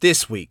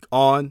This week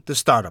on The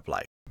Startup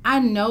Life. I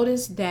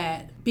noticed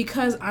that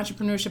because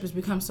entrepreneurship has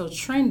become so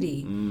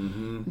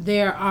trendy,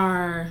 there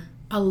are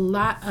a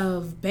lot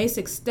of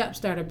basic steps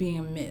that are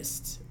being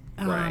missed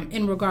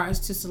in regards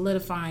to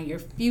solidifying your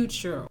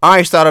future. All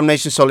right, Startup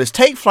Nation, so let's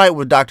take flight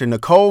with Dr.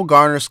 Nicole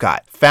Garner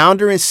Scott,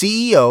 founder and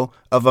CEO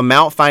of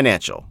Amount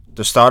Financial.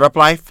 The Startup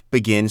Life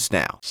begins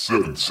now.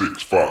 7,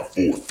 6, 5,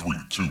 4, 3,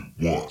 2, 1.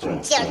 You'll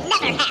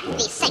never have the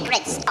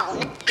sacred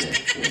stone.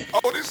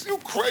 Oh, this you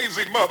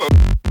crazy mother.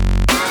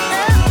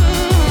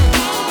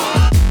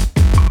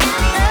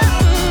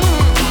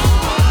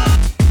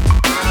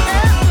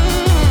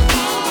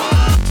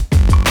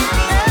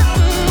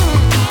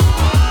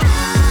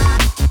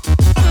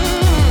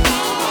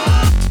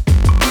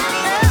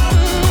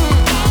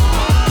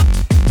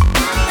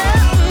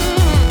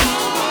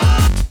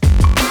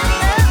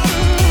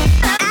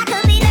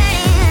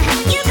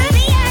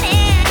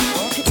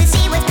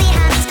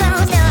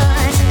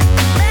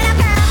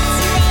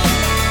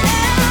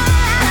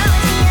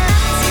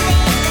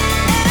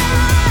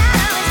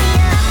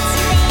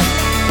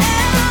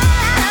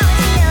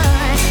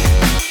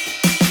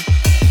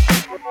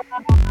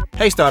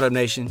 Hey Startup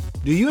Nation,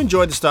 do you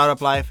enjoy the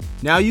startup life?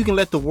 Now you can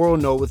let the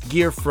world know with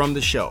gear from the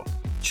show.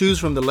 Choose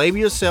from the label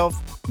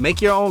yourself,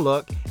 make your own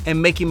look,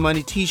 and Making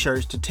Money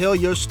t-shirts to tell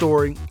your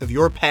story of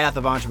your path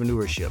of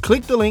entrepreneurship.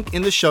 Click the link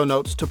in the show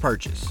notes to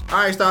purchase. All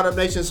right, Startup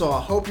Nation, so I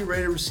hope you're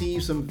ready to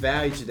receive some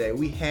value today.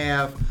 We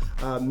have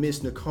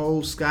Miss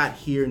Nicole Scott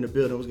here in the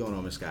building. What's going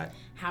on, Miss Scott?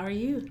 How are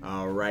you?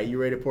 All right, you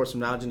ready to pour some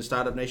knowledge in the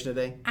Startup Nation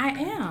today? I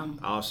am.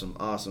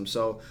 Awesome.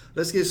 So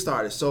let's get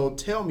started. So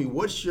tell me,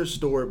 what's your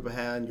story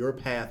behind your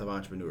path of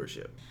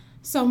entrepreneurship?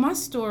 So my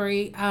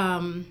story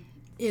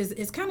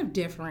is kind of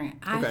different.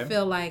 Okay. I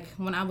feel like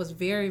when I was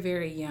very,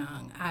 very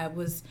young, I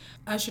was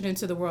ushered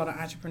into the world of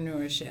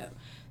entrepreneurship.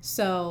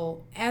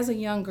 So as a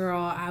young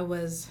girl, I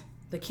was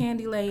the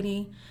candy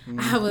lady.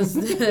 I was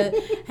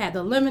had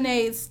the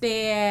lemonade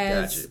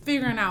stands, Gotcha.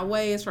 figuring out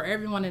ways for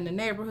everyone in the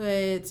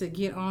neighborhood to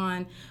get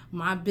on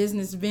my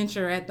business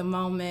venture at the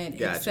moment,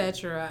 Gotcha.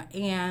 etc.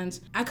 And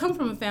I come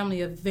from a family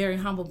of very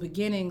humble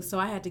beginnings, so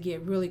I had to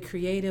get really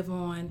creative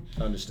on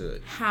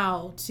Understood.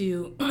 how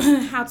to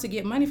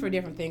get money for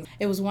different things.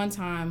 It was one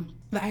time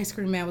the ice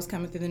cream man was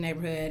coming through the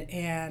neighborhood,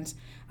 and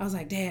I was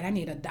like, Dad, I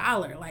need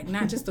 $1, like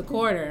not just a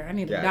quarter. I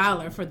need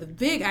Gotcha. $1 for the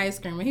big ice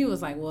cream. And he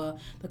was like, well,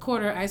 the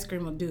quarter ice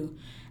cream will do.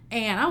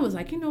 And I was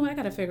like, you know what? I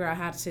got to figure out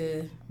how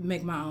to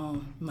make my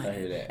own money. I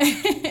hear that.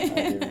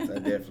 I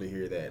definitely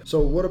hear that. So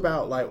what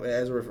about, like,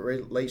 as it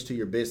relates to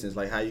your business,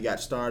 like how you got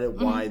started,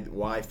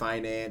 why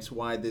finance,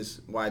 why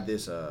this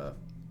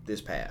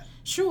path?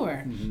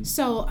 Sure.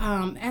 So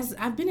as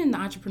I've been in the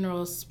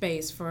entrepreneurial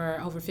space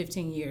for over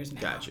 15 years now.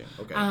 Gotcha.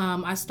 Okay.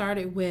 I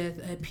started with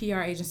a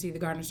PR agency, the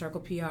Garner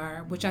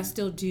PR, which I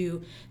still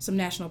do some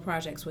national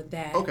projects with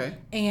that. Okay.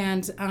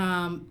 And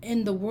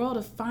in the world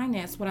of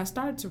finance, what I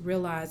started to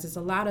realize is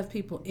a lot of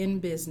people in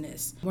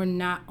business were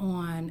not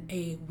on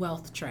a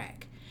wealth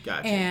track.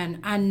 Gotcha.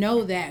 And I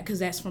know that because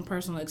that's from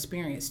personal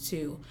experience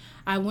too.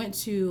 I went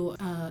to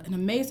an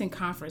amazing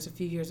conference a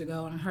few years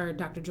ago and heard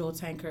Dr. Joel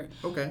Tankard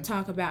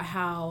talk about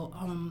how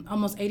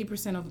almost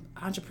 80% of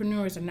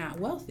entrepreneurs are not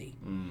wealthy.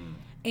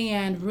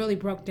 And really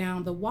broke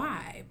down the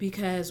why,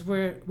 because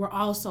we're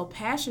all so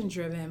passion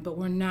driven, but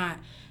we're not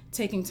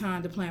taking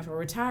time to plan for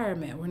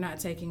retirement. We're not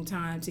taking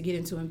time to get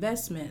into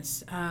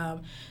investments.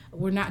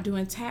 We're not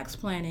doing tax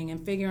planning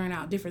and figuring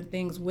out different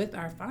things with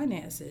our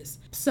finances.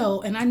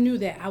 So, and I knew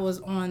that I was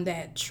on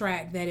that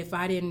track, that if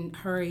I didn't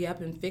hurry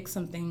up and fix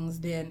some things,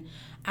 then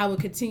I would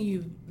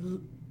continue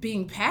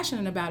being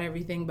passionate about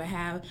everything, but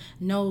have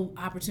no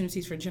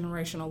opportunities for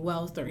generational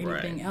wealth or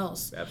anything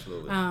else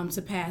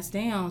to pass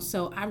down.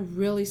 So I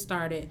really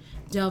started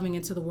delving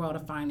into the world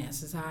of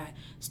finances. I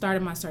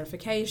started my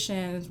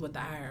certifications with the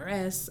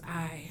IRS.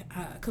 I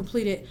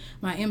completed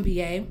my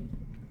MBA.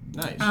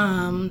 Nice.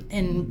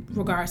 In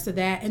regards to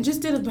that, and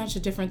just did a bunch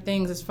of different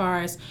things as far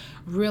as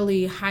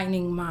really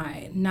heightening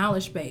my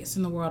knowledge base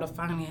in the world of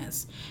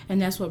finance, and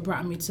that's what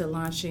brought me to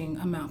launching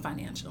Amount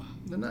Financial.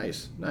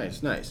 Nice.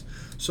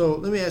 So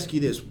let me ask you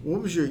this: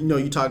 what was your,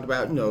 you talked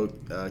about,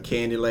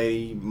 candy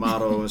lady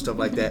model and stuff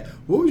like that.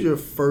 What was your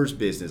first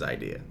business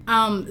idea?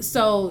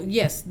 So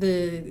yes,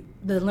 the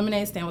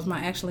lemonade stand was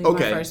my first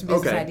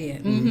business idea.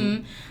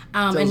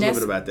 Tell us a little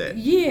bit about that.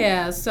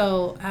 Yeah,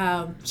 so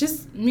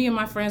just me and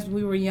my friends,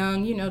 we were young,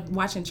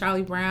 watching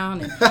Charlie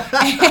Brown and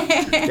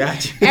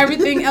Gotcha.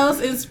 everything else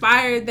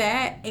inspired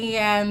that.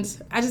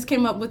 And I just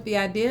came up with the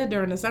idea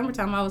during the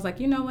summertime. I was like,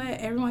 you know what?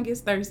 Everyone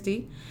gets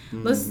thirsty.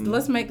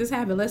 Let's make this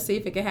happen. Let's see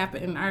if it can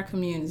happen in our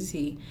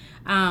community.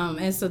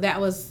 And so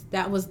that was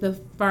the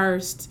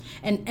first.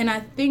 And I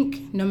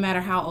think no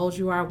matter how old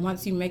you are,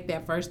 once you make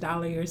that first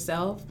dollar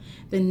yourself,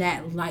 then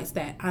that lights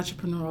that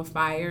entrepreneurial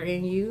fire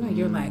in you, and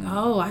you're like,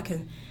 oh, I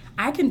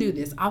can do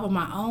this off of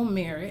my own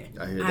merit.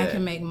 I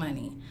can make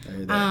money.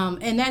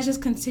 And that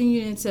just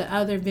continued into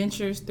other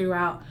ventures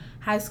throughout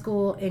high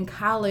school and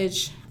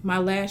college. My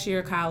last year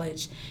of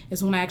college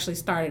is when I actually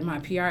started my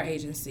PR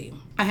agency.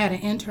 I had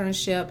an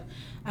internship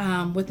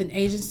with an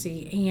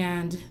agency,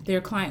 and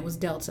their client was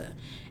Delta.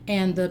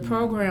 And the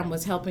program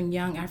was helping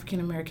young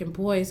African-American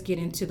boys get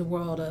into the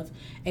world of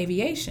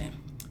aviation.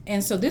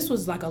 And so this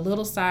was like a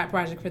little side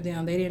project for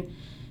them.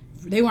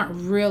 They weren't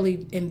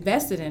really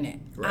invested in it.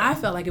 Right. I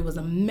felt like it was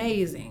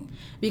amazing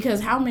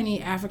because how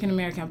many African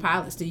American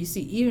pilots do you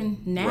see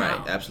even now?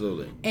 Right,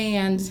 absolutely.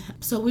 And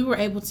so we were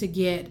able to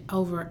get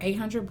over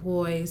 800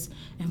 boys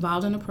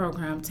involved in the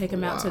program, take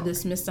them out to the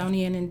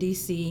Smithsonian in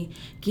D.C.,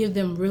 give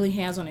them really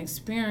hands-on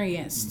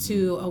experience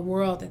to a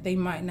world that they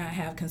might not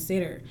have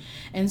considered.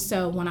 And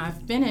so when I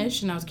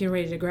finished and I was getting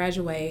ready to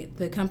graduate,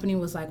 the company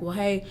was like, well,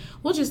 hey,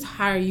 we'll just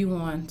hire you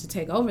on to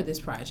take over this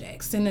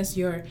project. Send us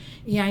your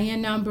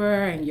EIN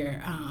number and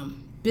your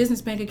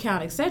business bank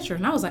account, etc.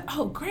 And I was like,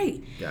 oh,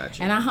 great.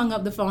 Gotcha. And I hung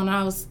up the phone and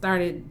I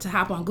started to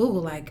hop on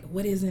Google, like,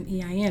 what is an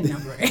EIN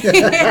number? And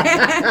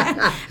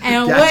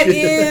Gotcha. what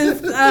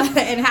is,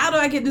 and how do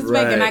I get this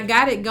Right. bank? And I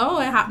got it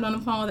going, hopped on the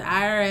phone with the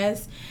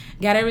IRS,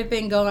 got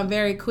everything going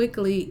very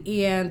quickly,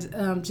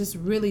 and just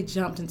really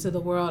jumped into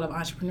the world of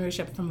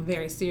entrepreneurship from a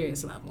very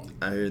serious level.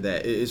 I hear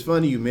that. It's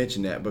funny you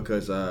mentioned that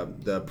because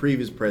the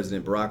previous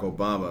president, Barack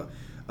Obama,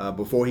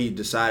 before he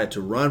decided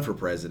to run for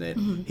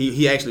president,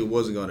 he actually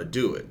wasn't going to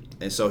do it.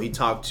 And so he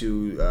talked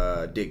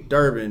to Dick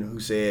Durbin, who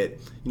said,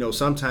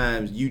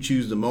 sometimes you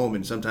choose the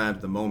moment,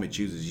 sometimes the moment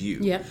chooses you.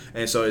 Yep.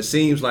 And so it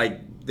seems like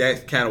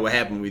that's kind of what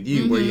happened with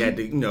you, where you had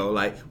to,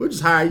 we'll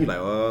just hire you. Like,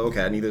 oh,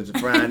 okay, I need to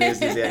find this,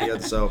 that, and the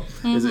other. So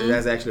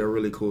that's actually a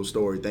really cool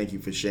story. Thank you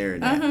for sharing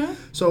that.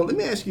 So let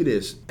me ask you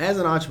this. As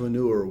an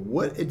entrepreneur,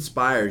 what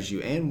inspires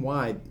you and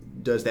why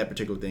does that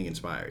particular thing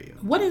inspire you?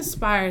 What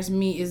inspires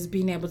me is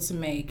being able to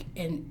make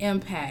an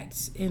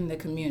impact in the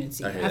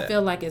community. I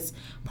feel like it's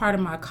part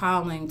of my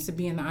calling to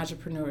be in the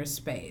entrepreneur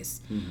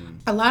space.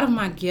 A lot of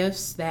my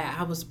gifts that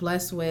I was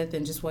blessed with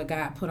and just what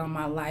God put on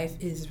my life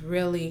is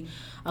really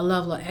a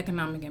level of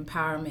economic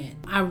empowerment.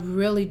 I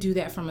really do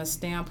that from a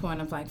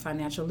standpoint of like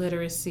financial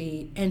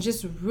literacy and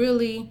just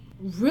really,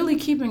 really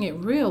keeping it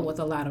real with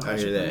a lot of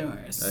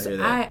entrepreneurs. I hear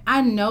that.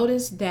 I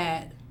noticed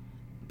that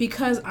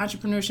because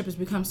entrepreneurship has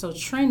become so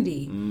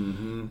trendy,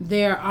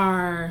 there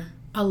are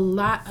a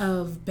lot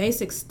of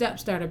basic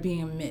steps that are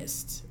being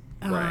missed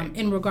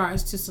in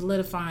regards to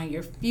solidifying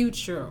your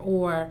future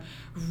or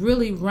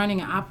really running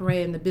and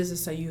operating the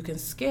business so you can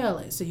scale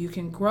it, so you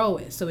can grow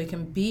it, so it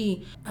can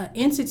be an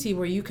entity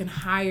where you can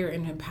hire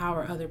and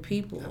empower other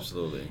people.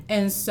 Absolutely.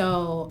 And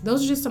so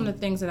those are just some of the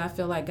things that I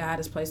feel like God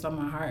has placed on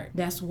my heart.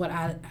 That's what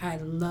I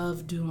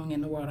love doing in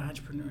the world of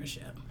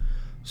entrepreneurship.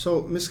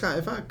 So, Ms. Scott,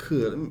 if I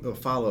could, a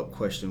follow-up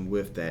question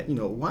with that,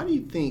 why do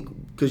you think,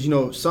 because,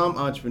 some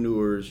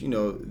entrepreneurs,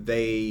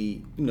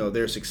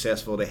 they're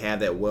successful, they have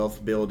that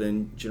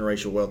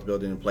generational wealth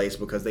building in place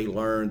because they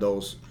learn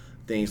those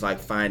things like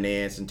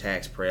finance and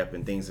tax prep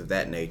and things of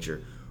that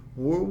nature.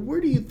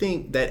 Where do you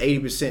think that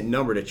 80%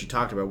 number that you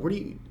talked about,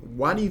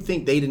 why do you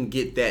think they didn't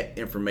get that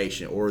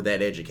information or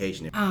that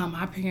education?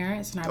 Our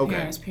parents and our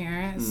parents'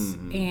 parents.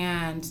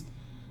 And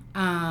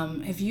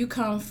if you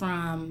come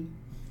from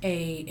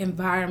a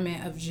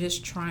environment of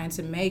just trying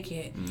to make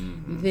it,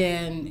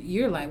 then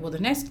you're like, well, the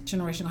next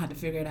generation will have to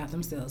figure it out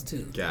themselves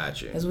too.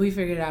 Gotcha. Because we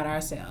figured it out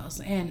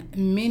ourselves. And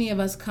many of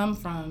us come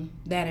from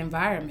that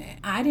environment.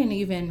 I didn't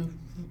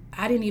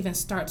even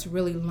start to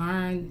really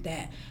learn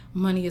that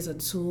money is a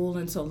tool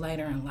until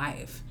later in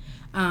life.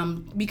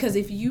 Because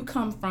if you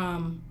come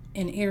from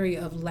an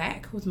area of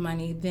lack with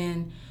money,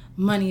 then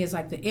money is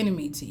like the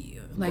enemy to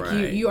you.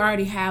 Like you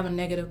already have a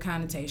negative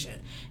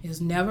connotation. There's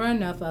never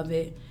enough of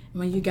it.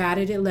 When you got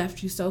it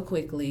left you so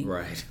quickly.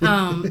 Right.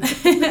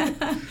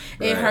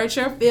 It hurt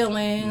your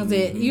feelings.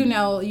 It,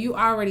 you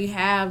already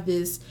have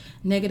this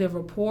negative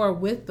rapport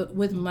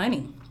with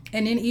money.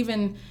 And then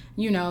even,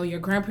 your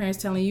grandparents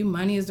telling you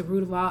money is the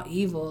root of all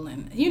evil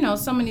and,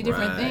 so many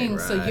different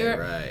things. So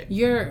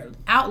your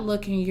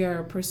outlook and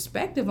your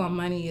perspective on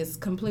money is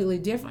completely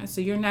different.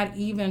 So you're not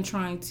even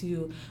trying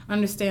to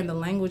understand the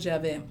language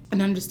of it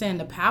and understand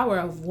the power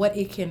of what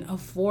it can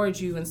afford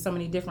you in so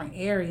many different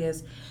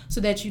areas so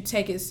that you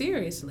take it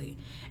seriously.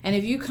 And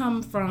if you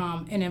come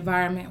from an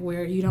environment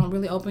where you don't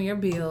really open your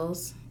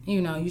bills,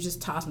 you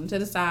just toss them to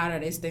the side or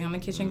they stay on the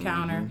kitchen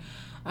counter,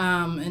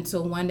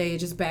 until one day it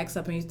just backs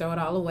up and you throw it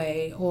all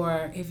away.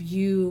 Or if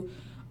you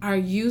are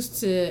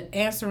used to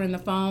answering the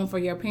phone for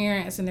your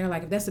parents and they're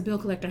like, if that's the bill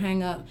collector,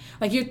 hang up.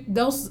 Like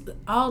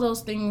all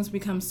those things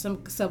become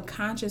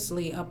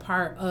subconsciously a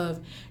part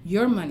of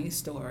your money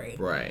story.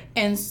 Right.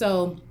 And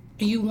so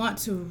you want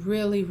to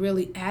really,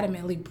 really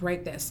adamantly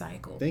break that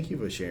cycle. Thank you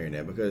for sharing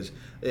that, because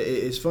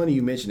it's funny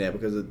you mentioned that,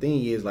 because the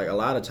thing is, like, a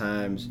lot of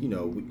times,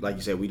 like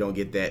you said, we don't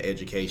get that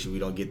education. We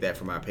don't get that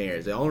from our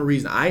parents. The only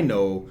reason I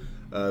know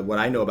what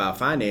I know about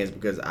finance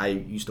because I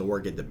used to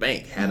work at the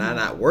bank. Had I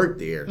not worked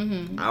there,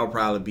 I would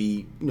probably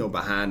be,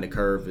 behind the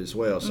curve as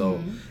well. So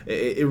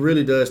it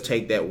really does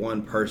take that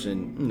one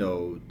person,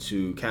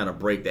 to kind of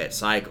break that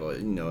cycle,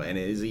 and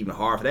it is even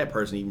hard for that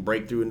person to even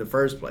break through in the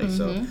first place.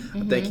 So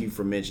thank you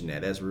for mentioning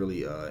that. That's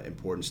really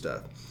important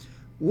stuff.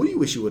 What do you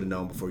wish you would have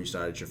known before you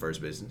started your first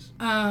business?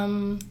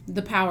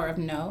 The power of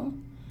no.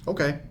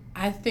 Okay.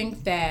 I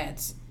think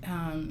that,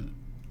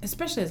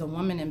 especially as a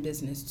woman in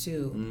business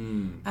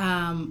too,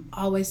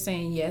 always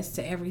saying yes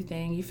to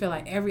everything. You feel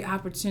like every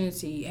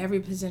opportunity, every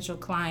potential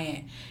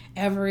client,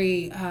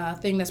 every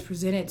thing that's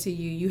presented to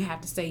you, you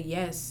have to say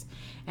yes.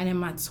 And in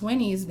my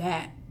 20s,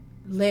 that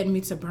led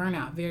me to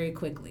burnout very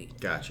quickly.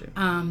 Gotcha.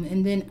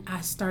 And then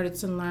I started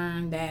to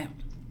learn that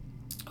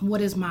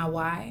what is my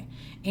why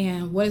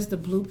and what is the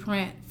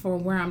blueprint for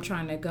where I'm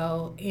trying to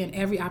go. And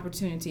every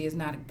opportunity is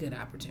not a good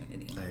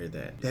opportunity. I hear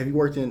that. Have you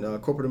worked in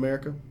corporate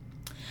America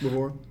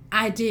before?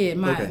 I did.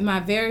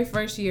 My very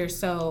first year.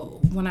 So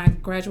when I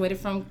graduated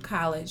from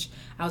college,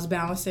 I was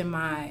balancing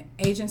my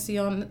agency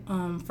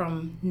on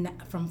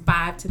from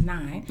 5 to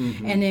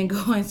 9, and then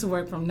going to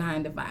work from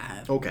 9 to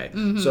 5. Okay.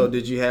 So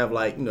did you have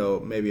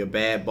maybe a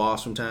bad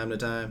boss from time to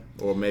time,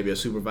 or maybe a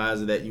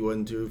supervisor that you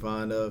wasn't too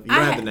fond of? You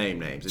don't have to name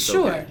names. It's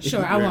okay.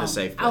 Sure. I won't.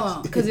 I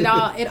won't, because it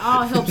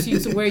all helps you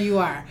to where you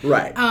are.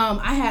 Right.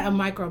 I had a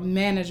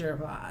micromanager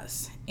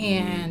boss,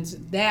 and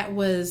that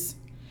was.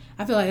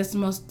 I feel like it's the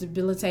most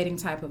debilitating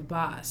type of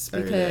boss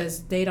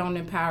because they don't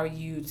empower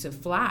you to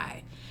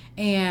fly.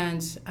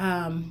 And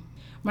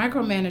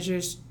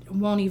micromanagers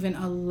won't even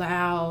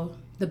allow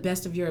the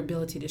best of your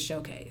ability to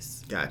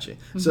showcase. Gotcha.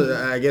 So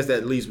I guess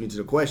that leads me to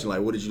the question,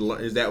 like, what did you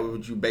learn? Is that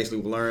what you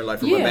basically learned, like,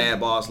 from a bad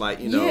boss? Like,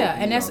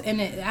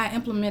 I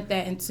implement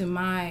that into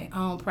my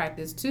own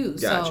practice too.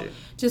 Gotcha. So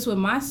just with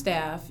my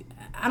staff,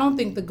 I don't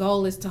think the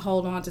goal is to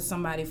hold on to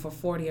somebody for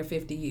 40 or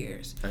 50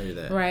 years. I hear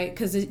that. Right?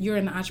 Because you're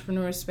in the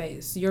entrepreneur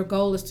space. Your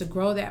goal is to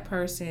grow that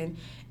person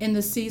in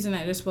the season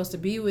that they're supposed to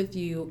be with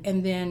you,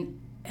 and then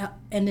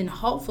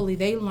hopefully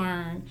they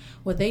learn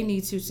what they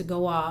need to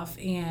go off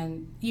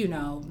and,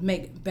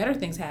 make better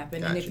things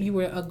happen. Gotcha. And if you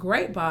were a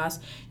great boss,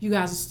 you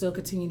guys will still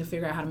continue to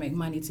figure out how to make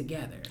money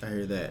together. I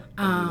hear that.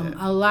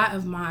 A lot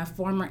of my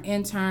former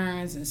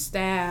interns and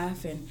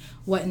staff and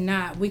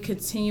whatnot, we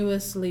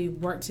continuously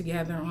work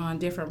together on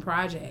different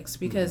projects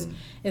because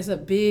it's a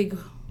big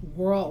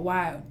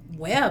worldwide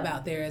web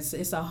out there.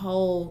 It's a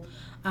whole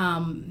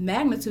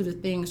magnitude of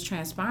things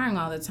transpiring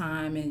all the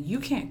time, and you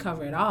can't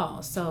cover it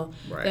all. So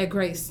that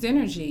great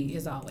synergy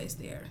is always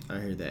there. I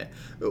hear that.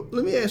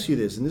 Let me ask you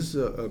this, and this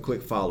is a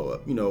quick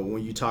follow-up.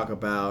 When you talk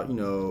about,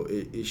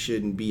 it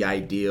shouldn't be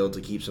ideal to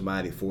keep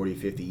somebody 40,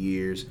 50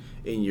 years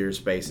in your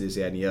space, this,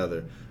 that, and the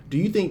other. Do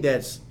you think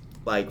that's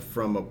like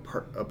from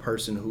a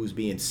person who's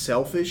being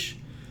selfish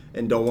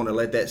and don't want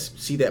to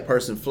see that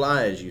person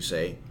fly, as you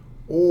say?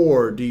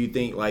 Or do you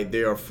think like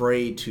they're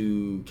afraid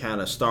to kind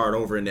of start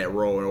over in that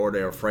role, or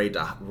they're afraid to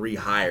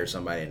rehire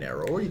somebody in that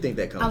role? Where do you think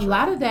that comes from? A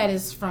lot of that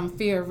is from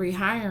fear of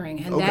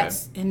rehiring,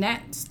 and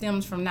that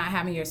stems from not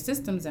having your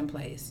systems in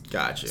place.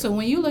 Gotcha. So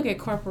when you look at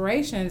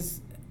corporations,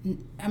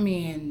 I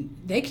mean,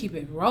 they keep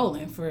it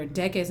rolling for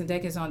decades and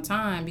decades on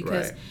time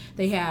because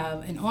they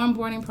have an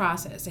onboarding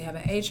process. They have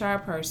an HR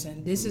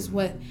person. This is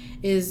what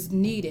is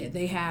needed.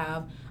 They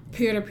have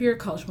peer-to-peer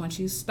coach once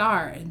you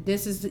start.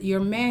 This is your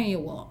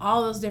manual.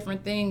 All those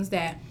different things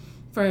that,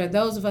 for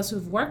those of us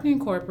who've worked in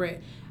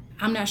corporate,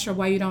 I'm not sure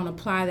why you don't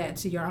apply that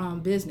to your own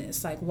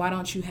business. Like, why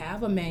don't you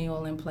have a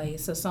manual in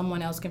place so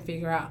someone else can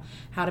figure out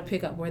how to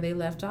pick up where they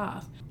left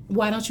off?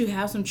 Why don't you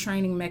have some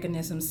training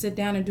mechanisms? Sit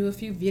down and do a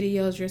few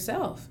videos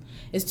yourself.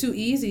 It's too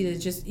easy to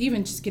just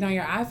get on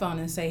your iPhone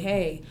and say,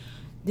 hey,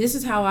 this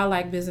is how I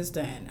like business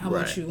done. I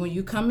want you, when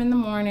you come in the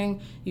morning,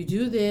 you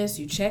do this,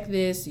 you check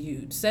this,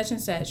 you such and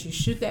such, you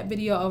shoot that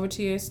video over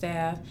to your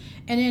staff,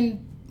 and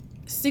in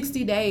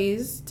 60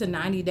 days to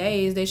 90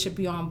 days, they should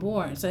be on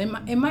board. So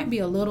it might be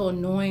a little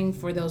annoying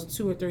for those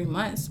 2 or 3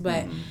 months,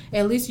 but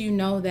at least you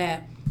know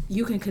that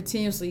you can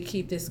continuously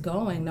keep this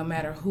going no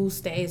matter who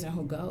stays and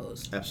who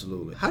goes.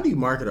 Absolutely. How do you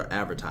market or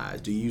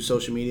advertise? Do you use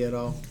social media at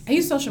all? I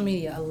use social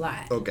media a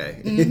lot.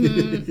 Okay.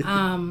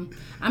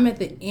 I'm at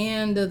the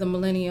end of the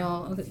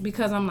millennial,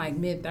 because I'm like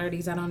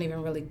mid-30s, I don't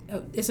even really,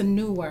 it's a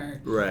new word.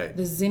 Right.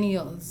 The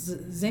zennials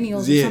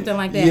or something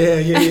like that.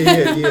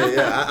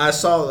 Yeah. I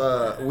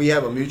saw, we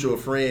have a mutual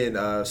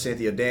friend,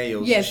 Cynthia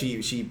Daniels. Yes.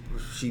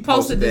 She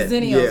posted the that.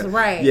 zennials,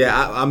 right.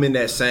 Yeah, I'm in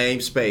that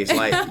same space.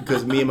 Like,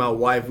 because me and my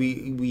wife,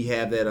 we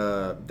have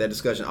that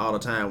discussion all the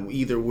time.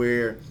 Either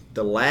we're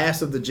the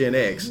last of the Gen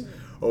X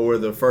or we're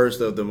the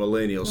first of the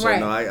millennials. So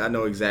no, I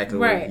know exactly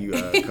where you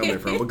coming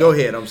from. But go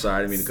ahead. I'm sorry, I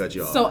didn't mean to cut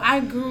you off. So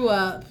I grew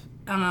up,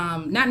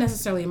 not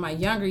necessarily in my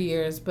younger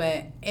years,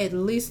 but at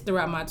least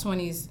throughout my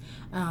 20s,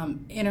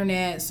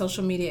 internet,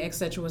 social media,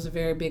 etc. was a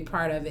very big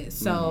part of it.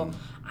 So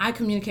I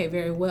communicate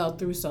very well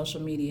through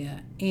social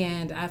media,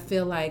 and I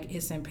feel like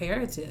it's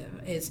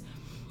imperative.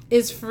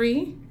 It's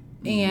free.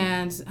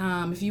 And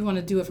if you want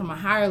to do it from a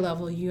higher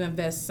level, you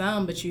invest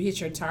some, but you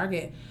hit your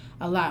target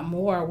a lot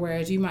more,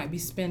 whereas you might be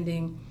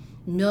spending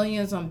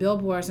millions on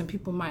billboards and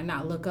people might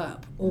not look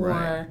up,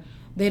 or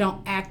they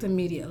don't act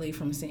immediately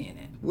from seeing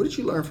it. What did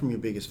you learn from your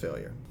biggest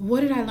failure?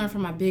 What did I learn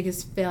from my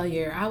biggest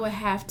failure? I would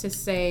have to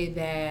say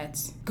that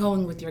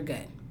going with your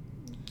gut.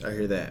 I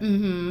hear that.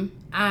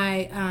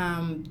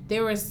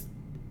 There was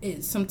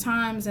some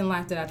times in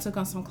life that I took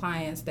on some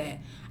clients that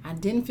I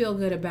didn't feel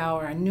good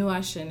about or I knew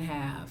I shouldn't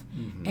have,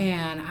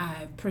 and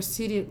I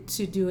proceeded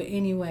to do it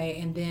anyway,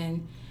 and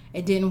then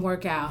it didn't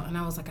work out, and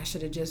I was like, I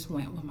should have just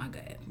went with my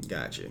gut.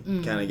 Gotcha.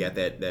 Kind of got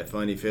that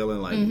funny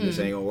feeling like this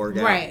ain't gonna work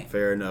out. Right.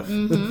 Fair enough.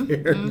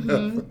 Fair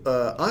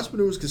enough.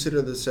 Entrepreneurs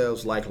consider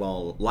themselves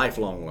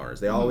lifelong learners.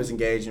 They always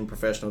engage in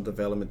professional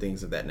development,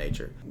 things of that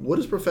nature. What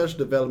does professional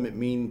development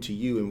mean to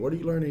you, and what are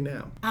you learning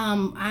now?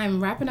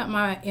 I'm wrapping up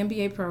my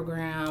MBA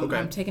program. Okay.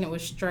 I'm taking it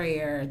with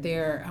Strayer,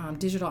 their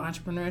digital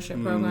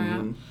entrepreneurship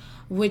program,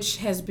 which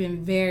has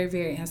been very,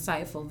 very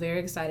insightful. Very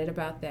excited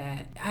about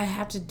that. I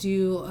have to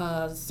do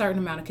a certain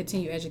amount of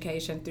continued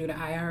education through the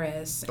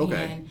IRS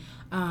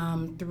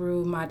and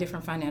through my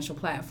different financial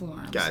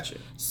platforms. Gotcha.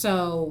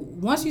 So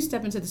once you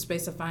step into the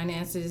space of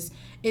finances,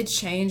 it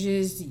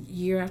changes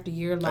year after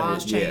year.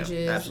 Laws changes,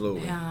 yeah,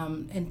 absolutely,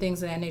 and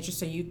things of that nature.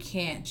 So you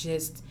can't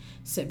just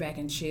sit back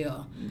and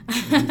chill.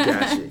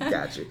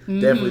 Gotcha.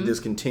 Definitely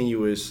this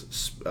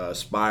continuous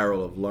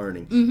spiral of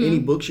learning. Any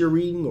books you're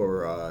reading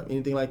or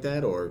anything like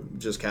that, or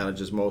just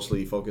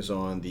mostly focus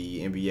on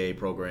the MBA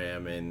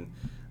program and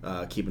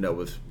keeping up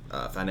with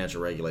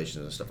financial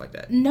regulations and stuff like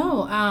that?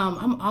 No,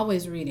 I'm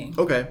always reading.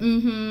 Okay.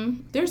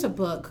 There's a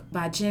book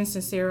by Jen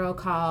Sincero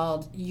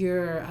called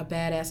You're a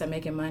Badass at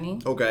Making Money.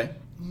 Okay.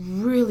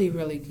 Really,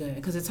 really good,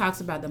 because it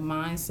talks about the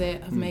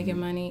mindset of making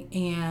money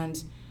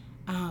and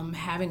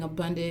having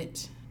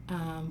abundant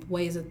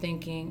ways of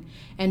thinking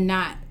and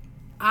not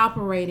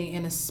operating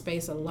in a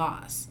space of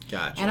loss.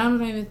 Gotcha. And I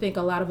don't even think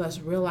a lot of us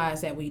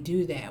realize that we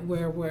do that.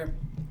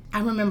 I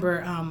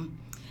remember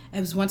it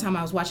was one time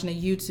I was watching a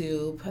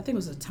YouTube, I think it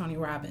was a Tony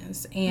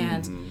Robbins,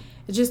 and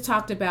it just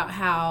talked about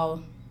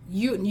how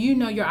you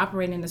know you're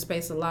operating in the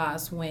space of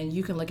loss when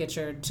you can look at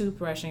your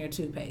toothbrush and your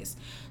toothpaste.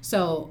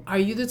 So are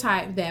you the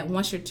type that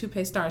once your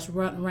toothpaste starts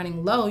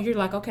running low, you're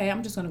like, okay,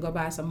 I'm just going to go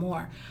buy some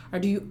more? Or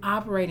do you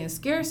operate in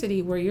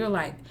scarcity where you're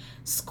like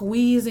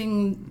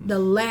squeezing the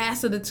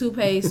last of the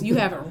toothpaste, you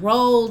have it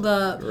rolled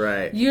up,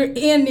 right? You're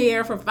in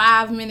there for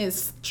 5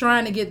 minutes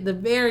trying to get the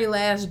very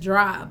last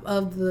drop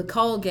of the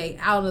Colgate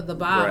out of the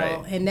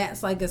bottle, right. And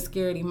that's like a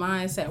scarcity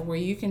mindset where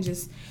you can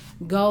just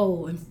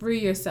go and free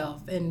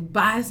yourself and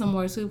buy some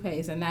more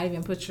toothpaste and not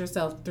even put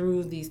yourself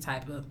through these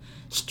type of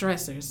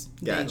stressors.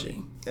 Gotcha.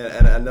 Daily.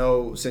 And I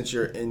know since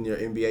you're in your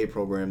MBA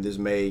program, this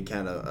may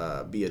kind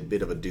of be a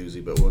bit of a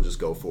doozy, but we'll just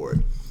go for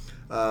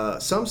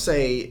it. Some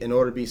say in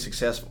order to be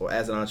successful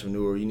as an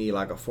entrepreneur, you need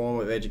like a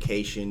form of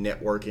education,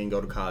 networking,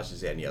 go to college,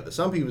 this, that, and the other.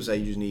 Some people say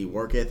you just need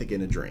work ethic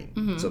and a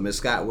dream. So, Ms.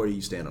 Scott, where do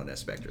you stand on that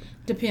spectrum?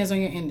 Depends on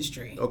your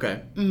industry.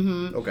 Okay.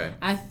 Okay.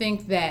 I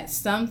think that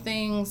some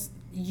things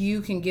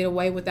you can get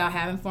away without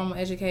having formal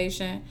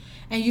education,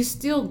 and you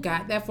still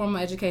got that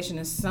formal education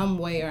in some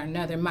way or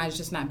another. It might have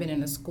just not been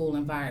in a school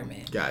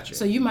environment. Gotcha.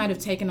 So you might have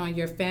taken on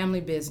your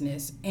family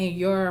business, and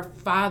your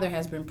father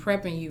has been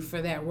prepping you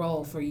for that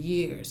role for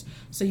years.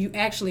 So you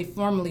actually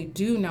formally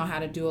do know how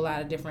to do a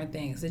lot of different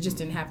things. It just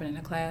didn't happen in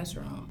the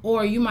classroom.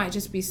 Or you might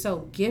just be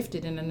so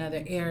gifted in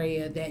another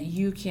area that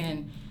you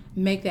can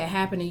make that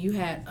happen, and you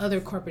had other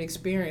corporate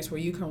experience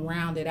where you can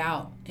round it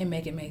out and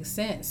make it make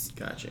sense.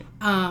 Gotcha.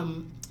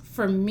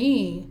 For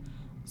me,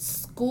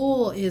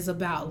 school is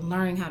about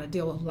learning how to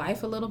deal with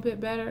life a little bit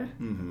better,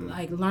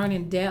 like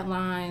learning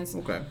deadlines,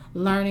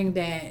 learning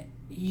that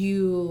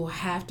you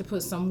have to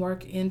put some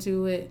work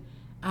into it,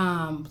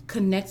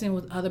 connecting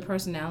with other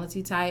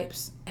personality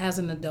types as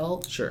an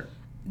adult. Sure.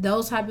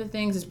 Those type of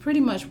things is pretty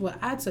much what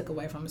I took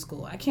away from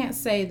school. I can't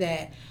say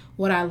that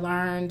what I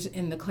learned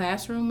in the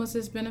classroom was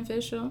as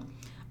beneficial.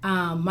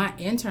 My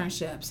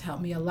internships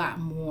helped me a lot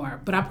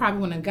more, but I probably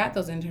wouldn't have got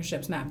those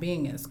internships not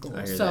being in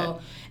school. So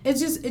it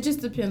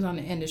just depends on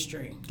the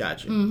industry.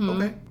 Gotcha.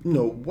 Okay.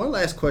 One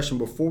last question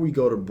before we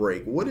go to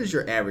break. What does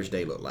your average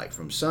day look like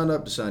from sun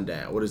up to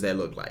sundown? What does that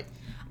look like?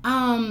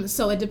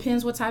 So it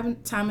depends what time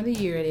of the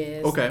year it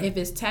is. Okay. If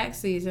it's tax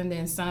season,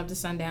 then sun up to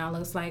sundown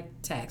looks like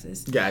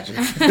taxes. Gotcha.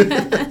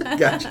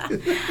 Gotcha.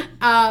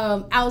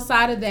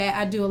 Outside of that,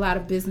 I do a lot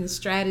of business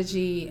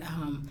strategy,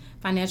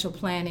 financial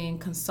planning,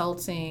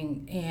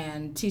 consulting,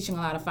 and teaching a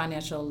lot of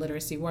financial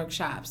literacy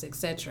workshops,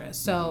 etc.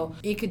 So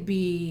it could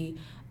be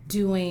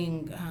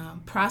doing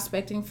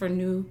prospecting for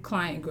new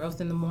client growth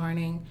in the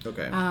morning.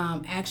 Okay.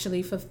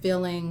 Actually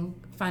fulfilling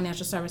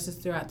financial services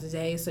throughout the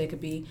day. So it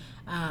could be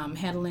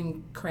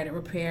handling credit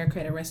repair,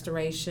 credit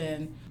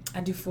restoration.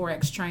 I do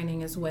Forex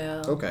training as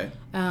well. Okay.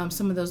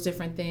 Some of those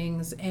different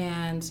things.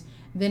 And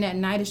then at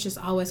night, it's just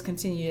always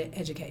continued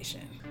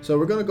education. So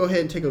we're going to go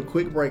ahead and take a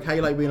quick break. How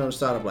you like being on the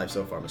Startup Life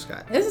so far, Ms.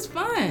 Scott? This is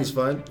fun. It's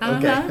fun?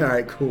 Okay. All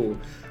right, cool.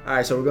 All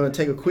right, so we're going to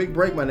take a quick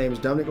break. My name is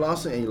Dominic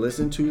Lawson, and you're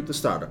listening to The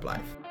Startup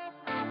Life.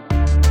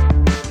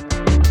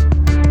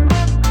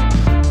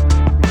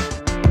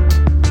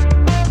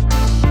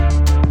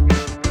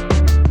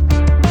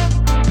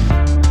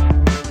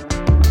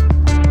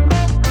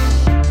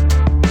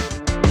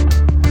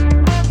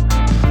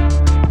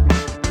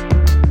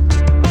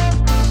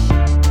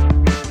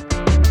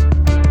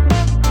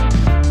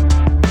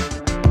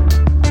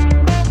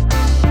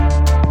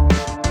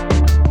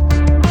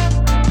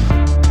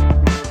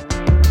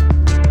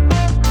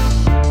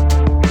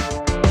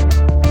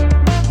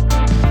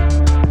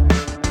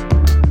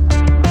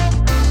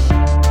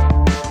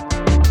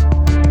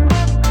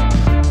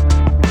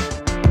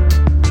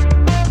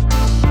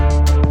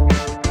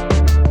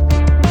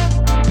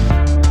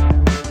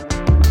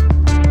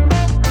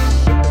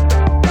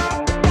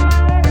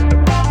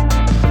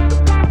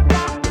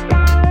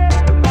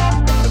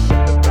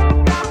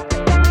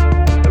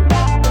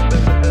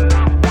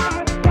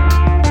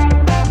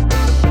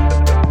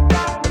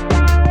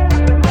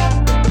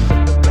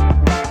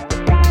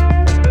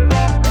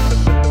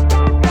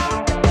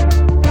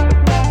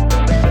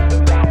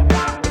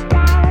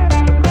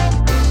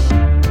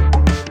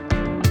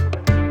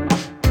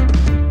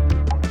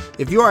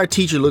 If you are a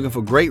teacher looking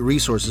for great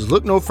resources,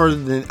 look no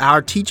further than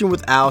our Teaching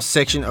with Al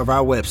section of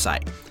our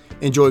website.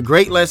 Enjoy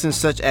great lessons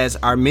such as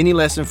our mini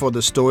lesson for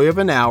the story of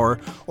an hour,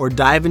 or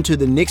dive into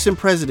the Nixon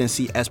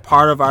presidency as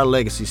part of our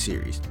legacy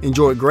series.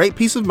 Enjoy great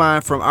peace of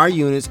mind from our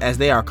units as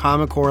they are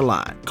Common Core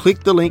aligned.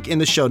 Click the link in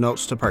the show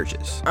notes to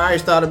purchase. All right,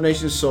 Startup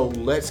Nation, so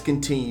let's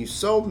continue.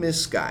 So,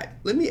 Miss Scott,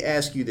 let me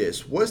ask you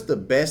this. What's the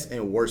best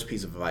and worst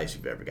piece of advice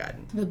you've ever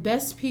gotten? The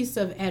best piece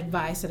of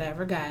advice that I've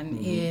ever gotten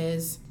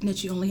is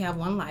that you only have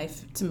one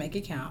life to make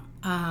it count.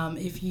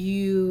 If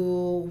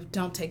you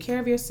don't take care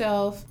of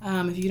yourself,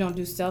 if you don't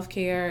do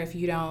self-care, if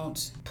you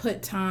don't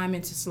put time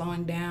into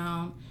slowing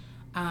down,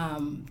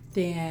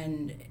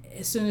 then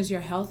as soon as your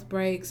health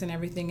breaks and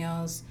everything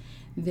else,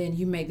 then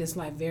you make this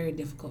life very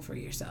difficult for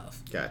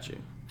yourself. Gotcha.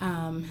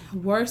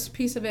 Worst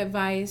piece of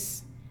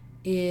advice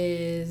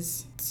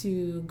is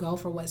to go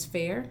for what's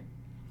fair,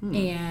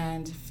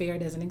 and fair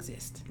doesn't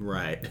exist.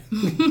 Right.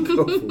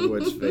 Go for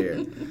what's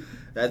fair.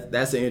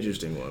 That's an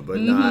interesting one, but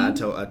no,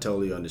 I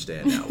totally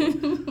understand that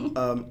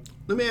one.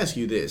 Let me ask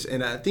you this,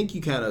 and I think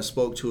you kind of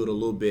spoke to it a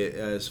little bit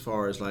as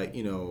far as like,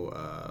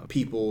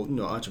 people,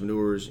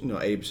 entrepreneurs,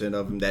 80%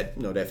 of them,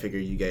 that figure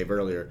you gave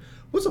earlier.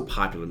 What's a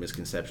popular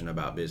misconception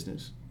about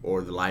business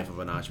or the life of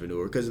an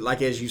entrepreneur? Because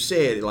like, as you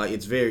said, like,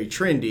 it's very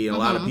trendy, and a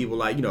lot of people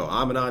like,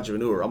 I'm an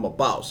entrepreneur, I'm a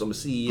boss, I'm a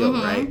CEO,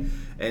 right?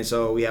 And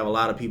so we have a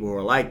lot of people who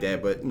are like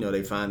that, but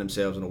they find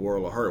themselves in a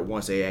world of hurt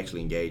once they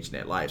actually engage in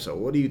that life. So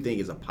what do you think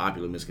is a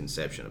popular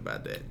misconception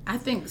about that? I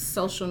think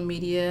social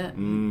media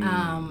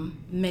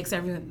makes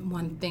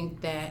everyone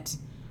think that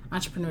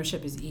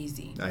entrepreneurship is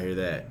easy. I hear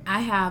that.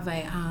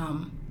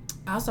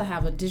 I also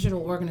have a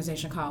digital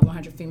organization called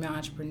 100 Female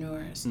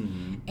Entrepreneurs,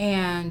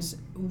 and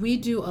we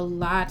do a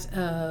lot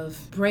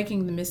of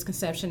breaking the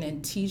misconception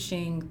and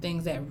teaching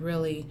things that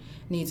really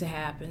need to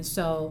happen.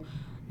 So,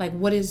 like,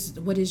 what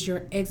is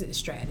your exit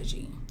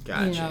strategy?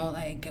 Gotcha.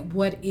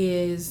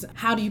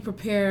 How do you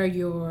prepare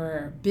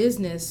your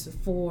business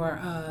for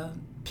a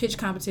pitch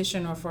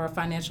competition or for a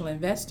financial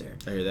investor?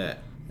 I hear that.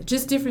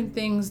 Just different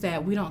things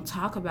that we don't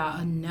talk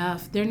about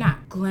enough. They're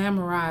not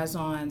glamorized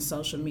on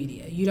social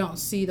media. You don't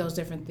see those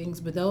different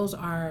things, but those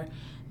are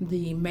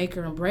the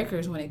maker and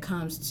breakers when it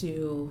comes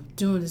to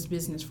doing this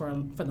business for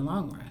the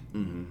long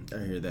run.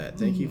 I hear that.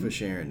 Thank you for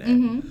sharing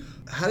that.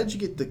 How did you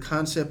get the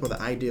concept or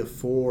the idea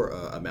for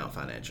Amount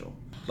Financial?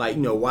 Like,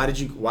 why did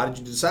you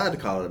decide to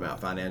call it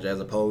Amount Financial as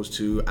opposed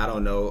to, I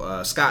don't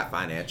know, Scott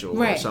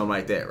Financial or something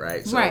like that,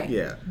 right? So, right.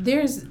 Yeah.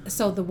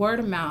 So the word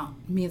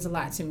amount means a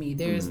lot to me.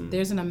 There's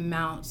an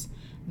amount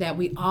that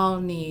we all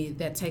need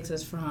that takes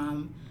us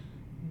from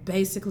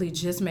basically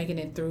just making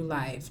it through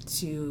life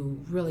to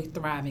really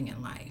thriving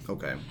in life.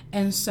 Okay.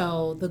 And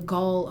so the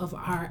goal of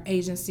our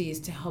agency is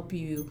to help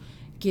you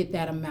get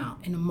that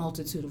amount in a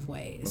multitude of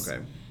ways.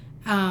 Okay.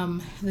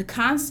 The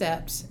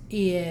concept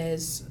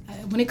is,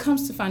 when it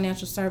comes to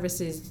financial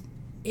services,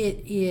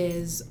 it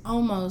is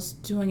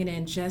almost doing an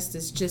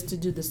injustice just to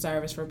do the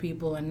service for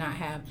people and not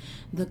have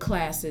the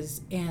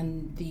classes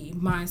and the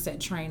mindset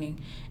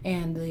training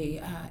and the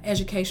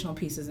educational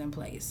pieces in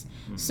place.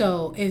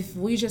 So if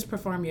we just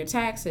perform your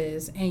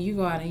taxes and you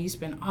go out and you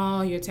spend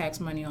all your tax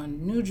money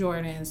on new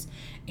Jordans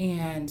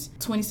and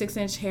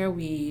 26-inch hair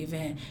weave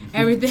and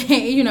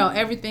everything,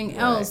 everything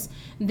else,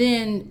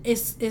 then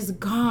it's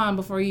gone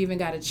before you even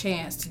got a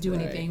chance to do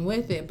anything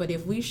with it. But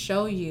if we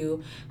show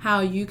you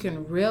how you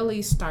can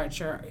really start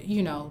your,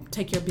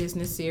 take your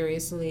business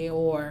seriously,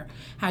 or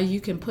how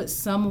you can put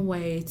some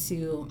way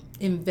to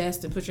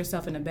invest and put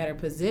yourself in a better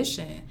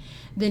position,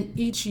 then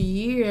each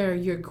year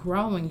you're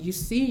growing, you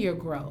see your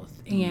growth,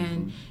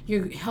 and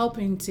you're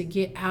helping to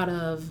get out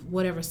of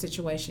whatever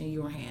situation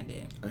you were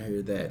handed. I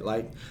hear that.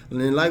 Like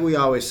we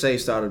always say,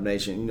 Startup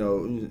Nation,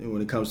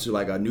 when it comes to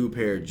like a new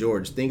pair of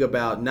Jordans, think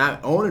about not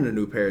owning a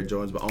new pair of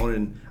Jordans, but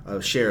owning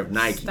a share of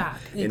Nike. Stock.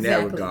 In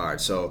that regard.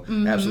 So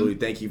absolutely,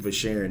 thank you for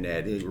sharing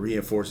that. It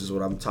reinforces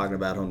what I'm talking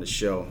about on the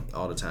show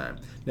all the time.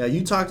 Now,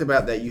 you talked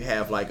about that you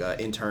have like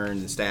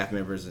interns and staff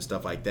members and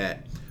stuff like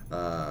that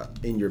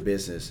in your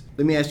business.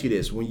 Let me ask you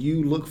this. When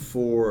you look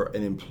for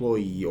an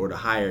employee or to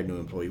hire a new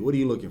employee, what are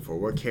you looking for?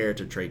 What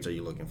character traits are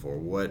you looking for?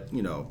 What,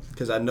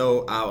 because I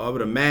know, I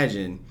would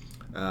imagine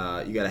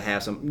you got to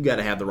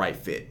have the right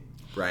fit,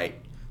 right?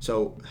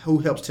 So who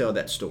helps tell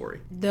that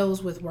story?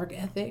 Those with work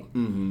ethic.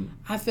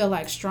 I feel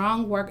like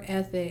strong work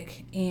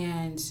ethic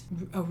and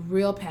a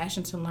real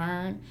passion to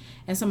learn,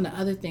 and some of the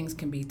other things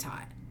can be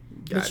taught.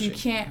 Gotcha. But you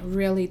can't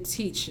really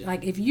teach.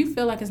 Like, if you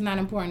feel like it's not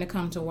important to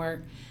come to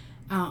work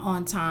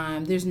on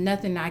time, there's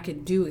nothing I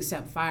could do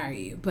except fire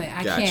you. But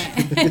I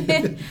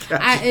can't.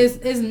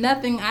 It's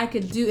nothing I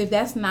could do if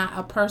that's not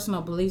a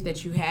personal belief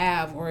that you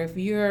have, or if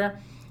you're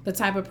the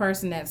type of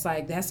person that's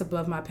like, that's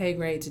above my pay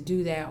grade to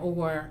do that,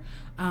 or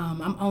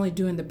I'm only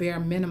doing the bare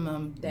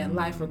minimum that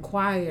life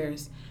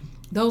requires.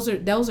 Those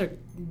are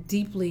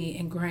deeply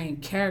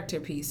ingrained character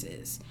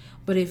pieces.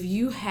 But if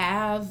you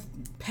have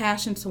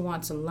passion to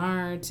want to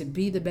learn, to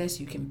be the best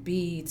you can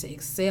be, to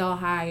excel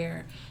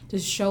higher, to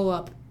show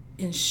up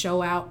and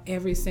show out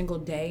every single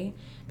day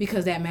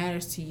because that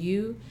matters to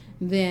you,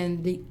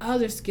 then the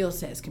other skill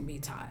sets can be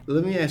taught.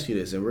 Let me ask you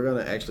this, and we're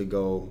going to actually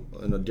go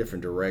in a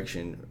different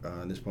direction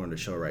in this part of the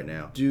show right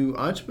now. Do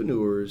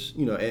entrepreneurs,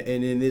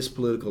 and in this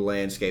political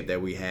landscape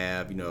that we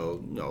have,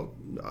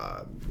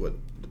 what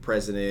the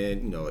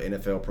president,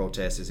 NFL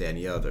protests, this, and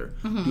the other,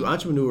 do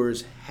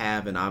entrepreneurs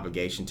have an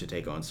obligation to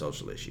take on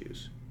social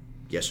issues?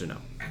 Yes or no?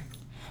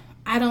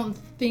 I don't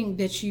think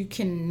that you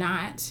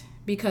cannot,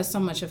 because so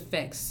much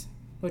affects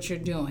what you're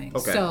doing.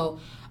 Okay. So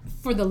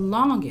for the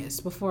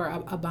longest, before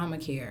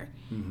Obamacare,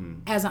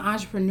 as an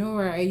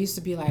entrepreneur, I used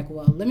to be like,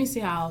 well, let me see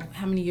how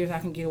many years I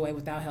can get away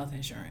without health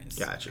insurance.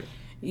 Gotcha.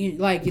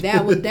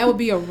 That would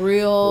be a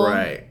real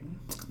right.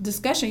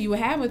 discussion you would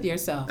have with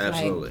yourself.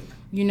 Absolutely. Like,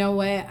 you know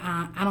what?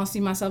 I don't see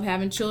myself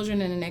having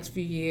children in the next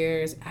few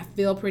years. I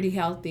feel pretty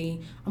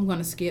healthy. I'm going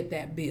to skip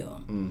that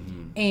bill.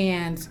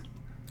 And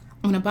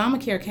when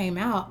Obamacare came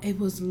out, it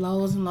was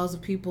loads and loads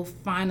of people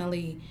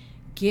finally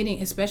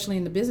getting, especially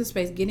in the business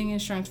space, getting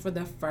insurance for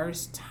the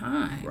first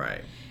time.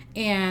 Right.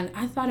 And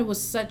I thought it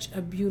was such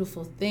a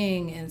beautiful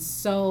thing. And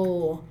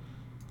so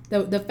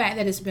the fact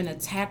that it's been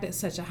attacked at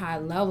such a high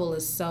level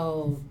is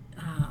so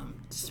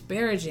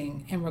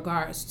disparaging in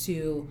regards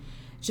to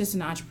just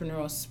an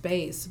entrepreneurial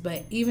space.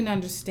 But even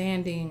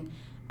understanding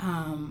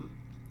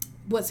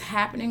what's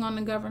happening on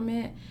the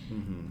government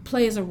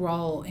plays a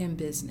role in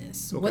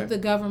business. Okay. What the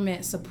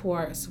government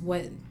supports,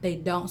 what they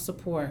don't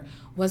support,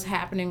 what's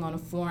happening on a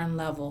foreign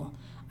level.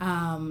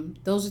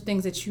 Those are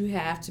things that you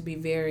have to be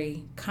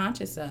very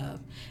conscious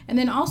of. And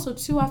then also,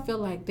 too, I feel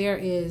like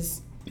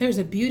there's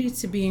a beauty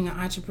to being an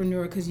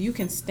entrepreneur because you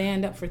can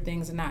stand up for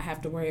things and not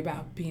have to worry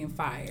about being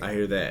fired. I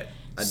hear that.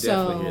 I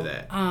definitely hear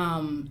that.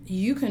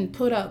 You can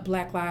put up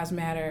Black Lives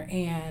Matter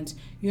and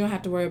you don't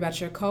have to worry about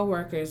your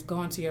coworkers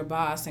going to your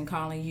boss and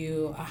calling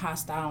you a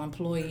hostile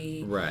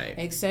employee, right,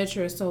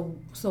 etc. So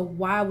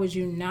why would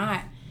you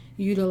not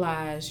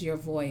utilize your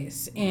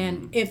voice?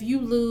 And if you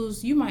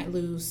lose, you might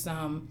lose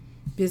some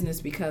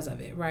business because of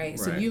it, right?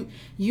 So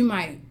you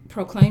might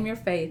proclaim your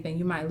faith and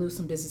you might lose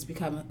some business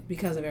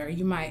because of it, or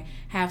you might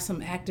have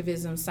some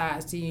activism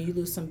sides to you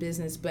lose some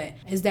business. But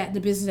is that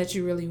the business that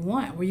you really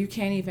want, where you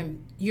can't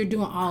even, you're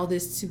doing all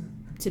this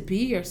to be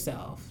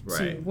yourself,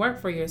 right, to work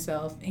for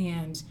yourself,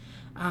 and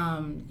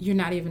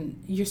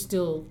you're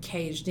still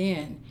caged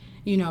in,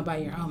 by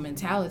your own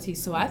mentality.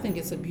 So I think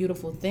it's a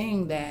beautiful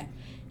thing that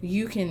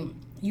you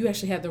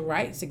actually have the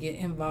right to get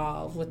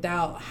involved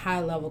without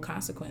high-level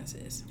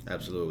consequences.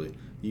 Absolutely.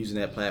 Using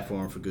that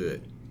platform for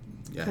good.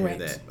 Yeah,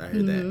 Correct. I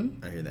hear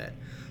that.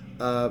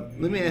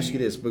 Let me ask you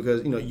this,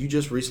 because, you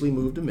just recently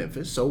moved to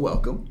Memphis, so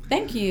welcome.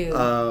 Thank you.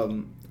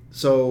 And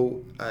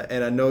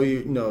I know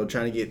you,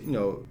 trying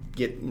to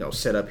get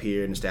set up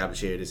here and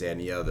established here, this, that,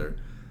 and the other.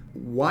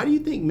 Why do you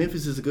think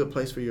Memphis is a good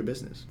place for your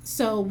business?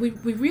 So we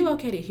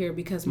relocated here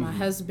because my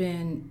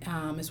husband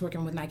is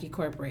working with Nike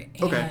Corporate,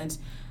 and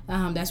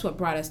that's what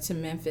brought us to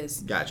Memphis.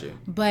 Gotcha.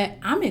 But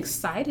I'm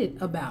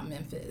excited about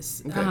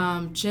Memphis,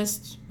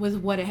 just with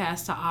what it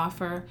has to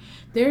offer.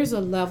 There's a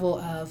level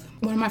of,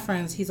 one of my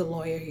friends, he's a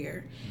lawyer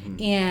here,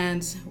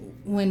 and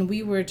when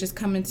we were just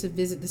coming to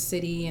visit the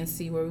city and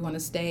see where we want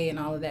to stay and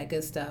all of that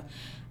good stuff,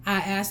 I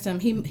asked him,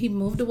 he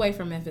moved away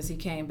from Memphis, he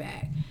came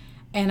back.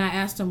 And I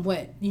asked him,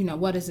 what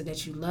is it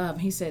that you love?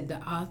 He said, the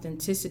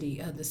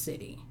authenticity of the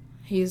city.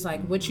 He's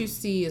like, what you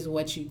see is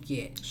what you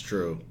get. It's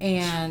true.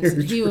 And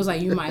he was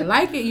like, you might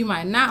like it, you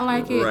might not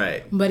like it,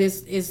 right, but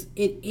it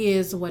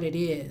is what it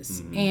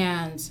is.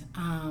 And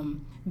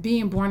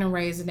being born and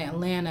raised in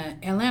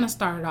Atlanta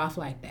started off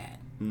like that.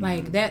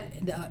 Like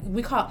that,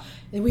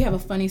 we have a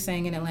funny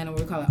saying in Atlanta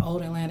where we call it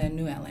old Atlanta and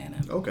new Atlanta.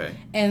 Okay.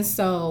 And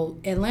so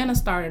Atlanta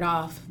started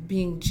off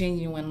being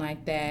genuine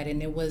like that,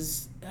 and it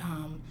was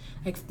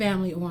like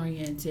family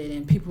oriented,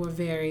 and people were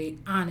very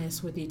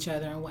honest with each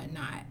other and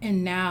whatnot.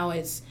 And now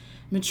it's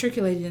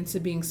matriculated into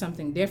being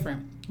something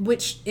different,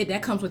 which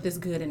that comes with its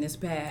good and its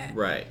bad.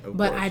 Right.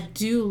 But I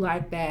do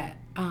like that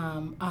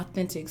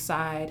authentic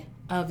side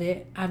of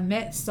it. I've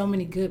met so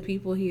many good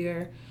people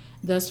here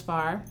thus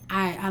far.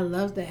 I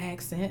love the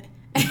accent.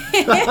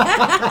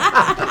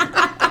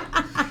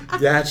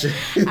 Gotcha.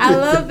 I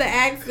love the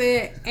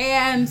accent,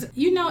 and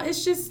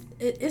it's just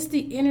it's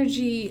the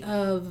energy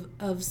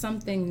of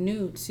something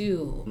new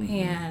too.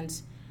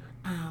 And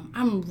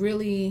I'm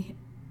really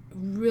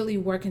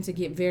working to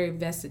get very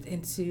vested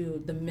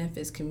into the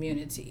Memphis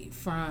community,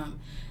 from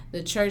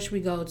the church we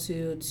go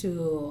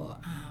to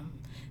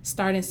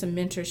starting some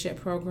mentorship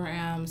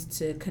programs,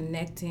 to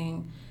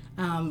connecting.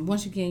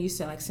 Once again, you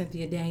said like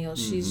Cynthia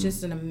Daniels, she's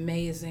just an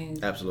amazing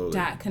dot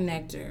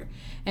connector.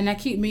 And I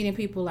keep meeting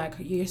people like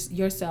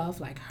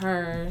yourself, like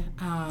her.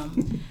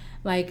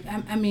 Like,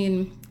 I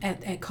mean,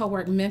 at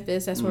Co-work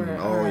Memphis, that's where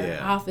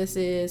our office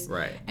is.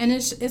 Right. And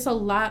it's a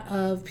lot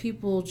of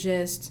people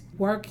just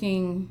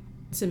working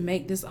to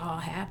make this all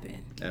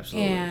happen.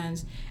 Absolutely.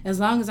 And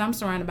as long as I'm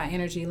surrounded by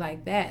energy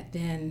like that,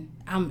 then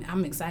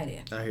I'm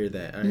excited. I hear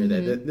that.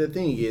 that. The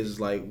thing is,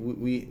 like,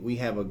 we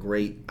have a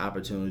great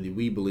opportunity,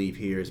 we believe,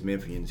 here as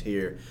Memphians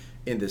here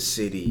in the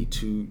city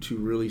to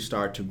really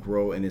start to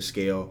grow and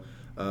scale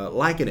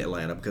like in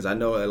Atlanta? Because I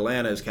know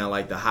Atlanta is kind of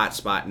like the hot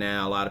spot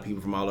now. A lot of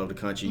people from all over the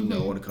country,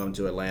 want to come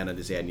to Atlanta,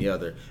 this, that, and the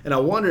other. And I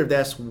wonder if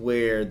that's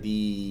where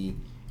the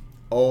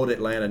old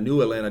Atlanta,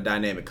 new Atlanta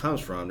dynamic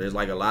comes from. There's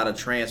like a lot of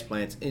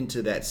transplants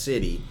into that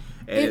city.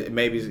 And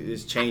maybe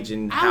it's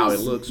changing how it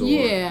looks.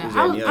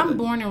 I'm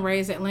born and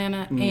raised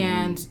Atlanta,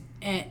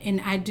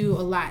 and I do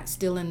a lot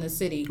still in the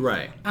city.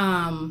 Right.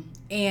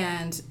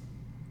 And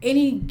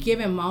any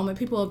given moment,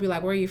 people will be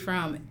like, "Where are you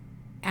from?"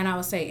 And I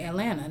would say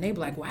Atlanta, and they'd be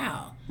like,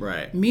 "Wow."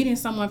 Right. Meeting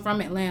someone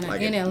from Atlanta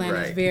in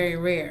Atlanta is very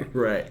rare.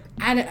 Right.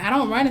 I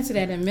don't run into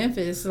that in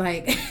Memphis.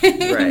 Like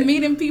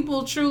meeting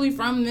people truly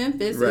from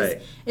Memphis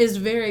is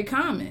very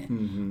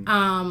common.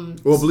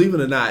 Well, believe it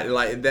or not,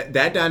 like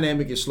that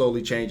dynamic is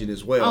slowly changing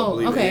as well.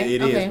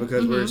 It is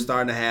because we're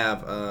starting to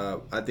have.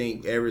 I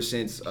think ever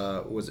since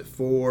was it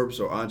Forbes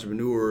or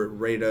Entrepreneur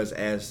rated us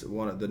as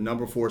one of the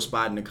number 4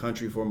 spot in the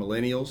country for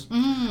millennials,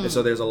 and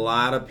so there's a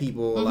lot of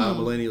people, a lot of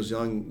millennials,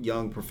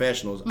 young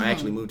professionals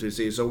actually moved to the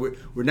city. So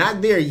we're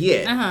not there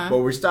yet, but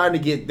we're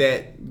starting to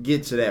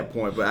get to that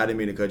point. But I didn't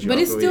mean to cut you off.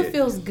 But it still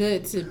feels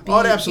good to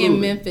be in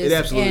Memphis, it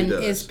absolutely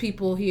does. It's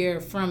people here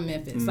from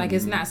Memphis. Like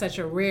it's not such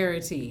a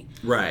rarity,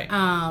 right?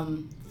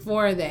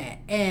 For that,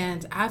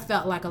 and I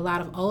felt like a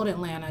lot of old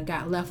Atlanta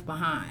got left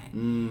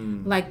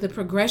behind. Like the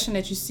progression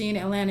that you see in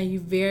Atlanta,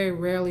 you very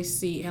rarely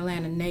see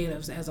Atlanta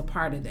natives as a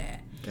part of that.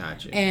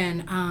 Gotcha.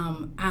 And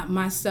I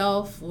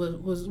myself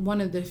was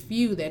one of the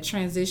few that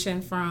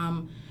transitioned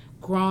from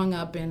growing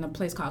up in a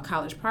place called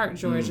College Park,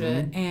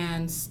 Georgia,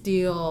 and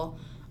still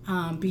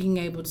being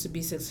able to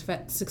be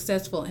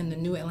successful in the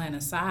new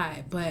Atlanta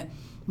side. But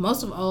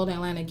most of old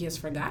Atlanta gets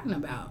forgotten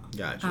about.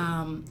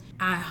 Gotcha.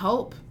 I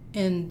hope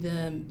in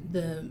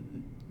the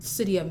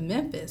city of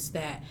Memphis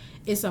that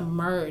it's a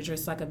merge, or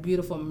it's like a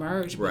beautiful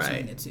merge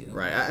between the two.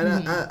 Right.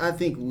 I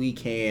think we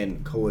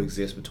can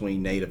coexist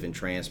between native and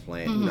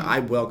transplant. I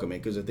welcome it,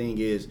 because the thing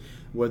is,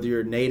 whether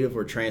you're native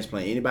or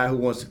transplant, anybody who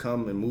wants to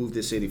come and move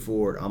this city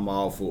forward, I'm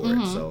all for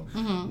it. So,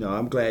 no,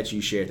 I'm glad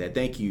you shared that.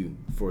 Thank you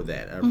for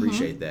that. I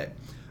appreciate that.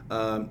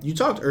 You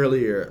talked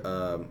earlier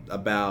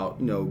about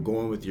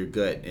going with your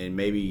gut and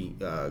maybe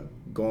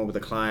going with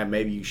a client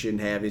maybe you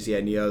shouldn't have, this, that,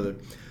 and the other.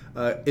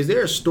 Is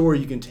there a story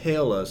you can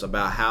tell us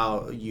about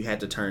how you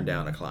had to turn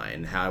down a client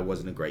and how it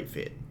wasn't a great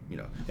fit?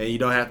 And you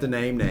don't have to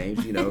name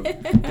names,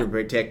 to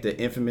protect the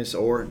infamous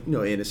or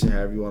innocent,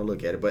 however you want to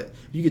look at it. But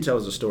if you could tell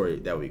us a story,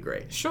 that would be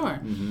great. Sure.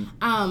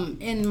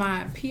 In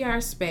my PR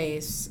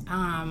space,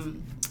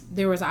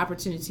 there was an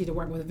opportunity to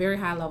work with a very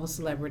high level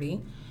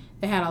celebrity.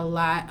 They had a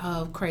lot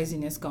of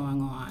craziness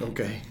going on.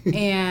 Okay.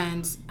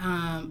 And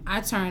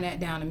I turned that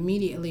down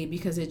immediately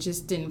because it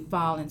just didn't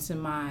fall into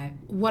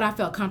what I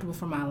felt comfortable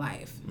for my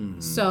life.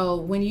 So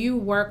when you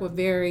work with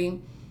very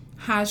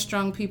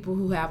high-strung people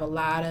who have a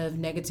lot of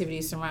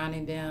negativity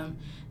surrounding them,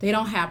 they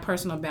don't have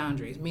personal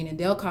boundaries, meaning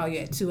they'll call you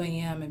at 2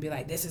 a.m. and be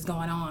like, this is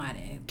going on,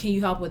 and can you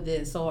help with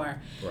this?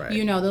 Or,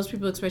 those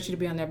people expect you to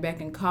be on their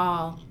beck and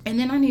call. And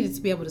then I needed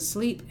to be able to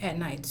sleep at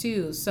night,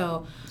 too.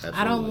 So absolutely.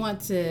 I don't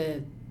want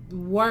to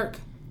work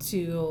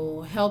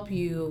to help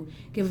you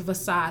give a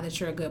facade that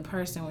you're a good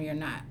person when you're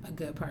not a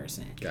good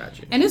person.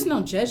 Gotcha. And it's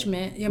no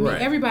judgment. I mean,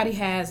 everybody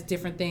has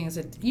different things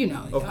that,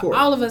 of course.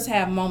 All of us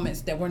have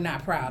moments that we're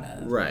not proud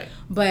of. Right.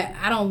 But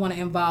I don't want to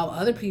involve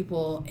other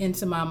people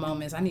into my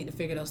moments. I need to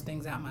figure those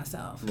things out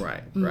myself.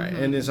 Right, right.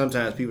 And then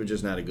sometimes people are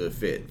just not a good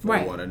fit for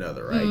one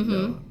another,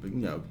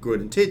 right?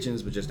 Good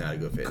intentions, but just not a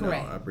good fit.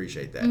 Correct. No, I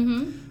appreciate that.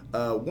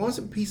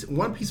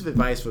 One piece of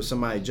advice for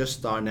somebody just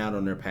starting out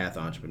on their path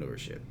of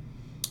entrepreneurship.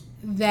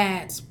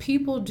 That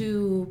people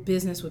do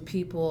business with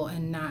people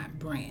and not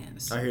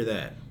brands. I hear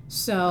that.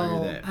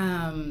 So,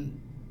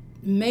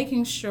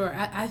 making sure,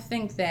 I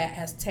think that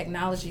as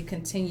technology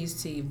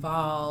continues to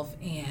evolve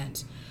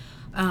and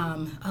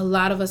a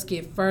lot of us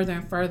get further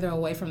and further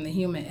away from the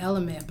human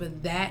element,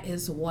 but that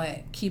is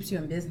what keeps you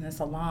in business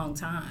a long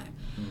time.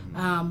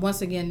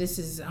 Once again,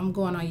 I'm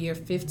going on year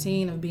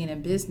 15 of being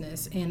in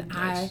business, and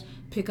nice. I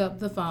pick up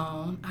the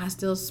phone. I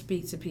still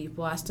speak to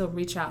people. I still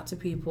reach out to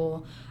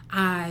people.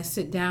 I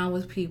sit down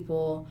with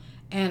people,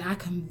 and I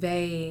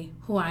convey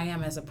who I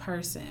am as a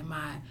person,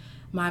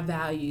 my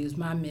values,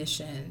 my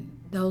mission.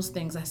 Those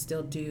things I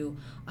still do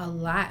a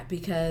lot,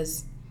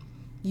 because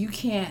you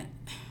can't.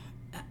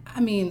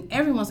 I mean,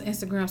 everyone's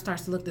Instagram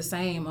starts to look the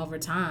same over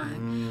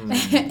time.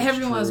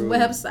 Everyone's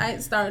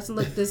website starts to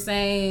look the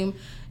same.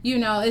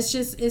 It's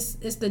just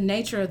it's the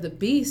nature of the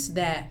beast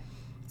that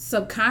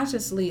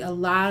subconsciously a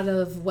lot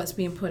of what's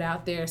being put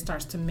out there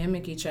starts to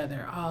mimic each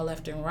other all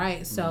left and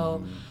right.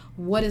 So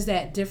what is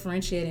that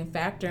differentiating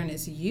factor? And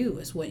it's you.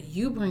 It's what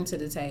you bring to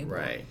the table.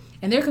 Right.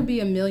 And there could be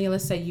a million.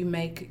 Let's say you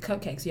make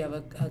cupcakes. You have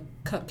a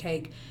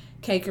cupcake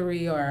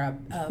cakery or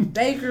a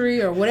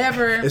bakery or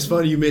whatever. It's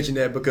funny you mentioned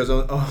that because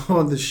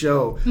on the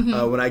show,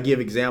 when I give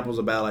examples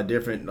about a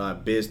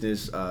different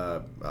business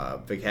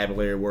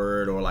vocabulary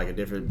word or like a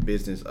different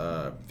business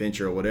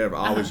venture or whatever,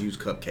 I always use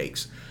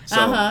cupcakes.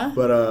 So,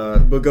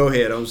 but go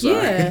ahead. I'm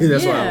sorry.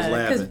 That's why I was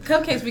laughing. Because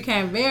cupcakes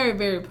became very,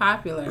 very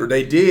popular.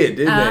 They did,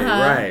 didn't they?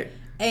 Right.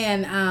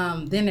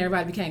 And then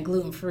everybody became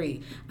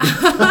gluten-free.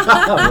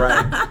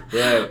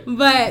 Right.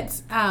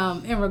 But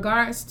in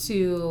regards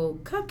to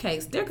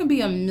cupcakes, there can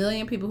be a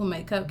million people who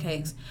make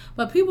cupcakes,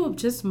 but people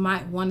just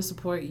might want to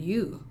support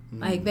you.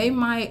 Like they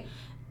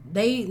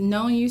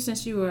known you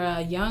since you were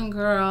a young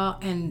girl,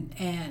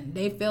 and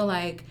they feel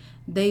like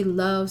they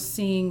love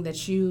seeing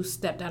that you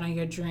stepped out on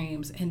your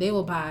dreams, and they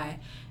will buy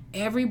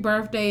every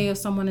birthday of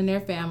someone in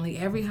their family,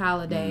 every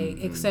holiday,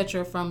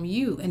 etc. from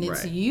you, and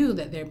it's you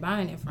that they're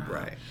buying it from.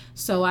 Right.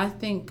 So I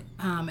think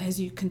as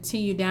you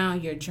continue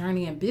down your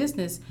journey in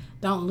business,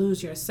 don't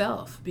lose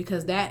yourself,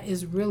 because that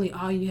is really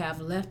all you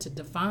have left to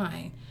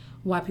define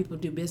why people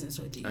do business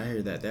with you. I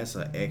hear that. That's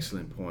an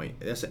excellent point.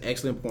 That's an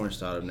excellent point,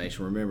 Startup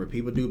Nation. Remember,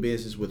 people do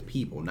business with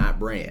people, not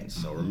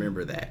brands. So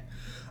remember that.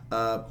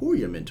 Who are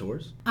your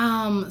mentors?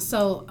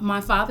 So my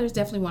father is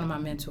definitely one of my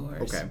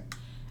mentors. Okay.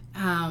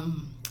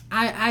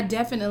 I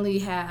definitely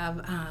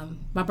have,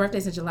 my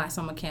birthday's in July,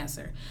 so I'm a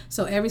Cancer.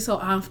 So every so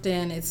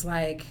often, it's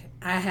like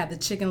I have the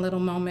Chicken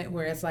Little moment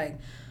where it's like,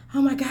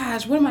 oh my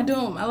gosh, what am I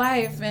doing with my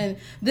life? And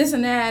this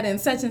and that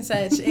and such.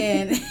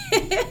 And,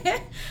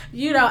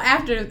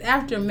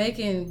 after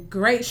making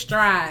great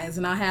strides,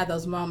 and I have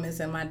those moments,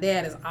 and my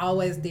dad is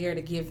always there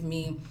to give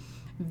me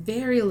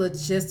very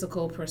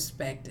logistical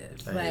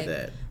perspective. I hear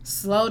that.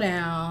 Slow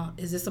down.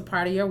 Is this a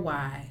part of your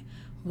why?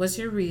 What's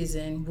your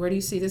reason? Where do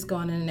you see this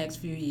going in the next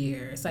few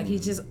years? Like, he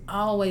just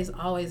always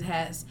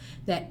has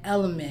that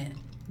element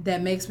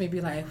that makes me be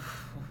like,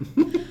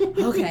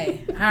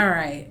 okay, all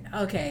right,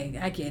 okay,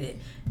 I get it.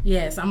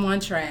 Yes, I'm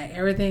on track.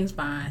 Everything's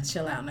fine.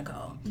 Chill out,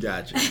 Nicole.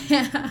 Gotcha.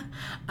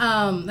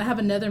 I have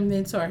another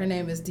mentor. Her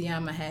name is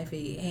Deanna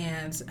Mahaffey,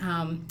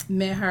 and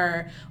met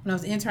her when I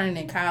was interning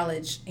in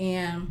college,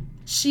 and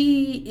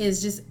she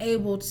is just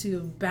able to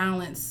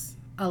balance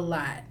a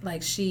lot.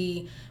 Like,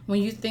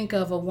 when you think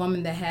of a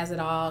woman that has it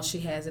all, she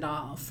has it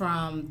all.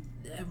 From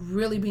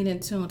really being in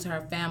tune to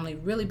her family,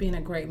 really being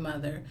a great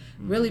mother,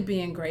 really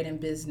being great in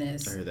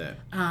business. I hear that.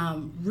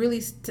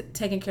 Really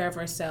taking care of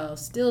herself,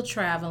 still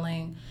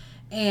traveling.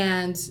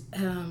 And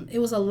it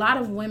was a lot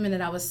of women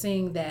that I was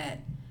seeing that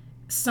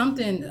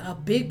a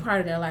big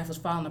part of their life was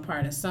falling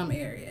apart in some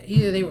area.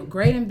 Either they were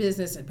great in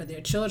business, but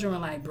their children were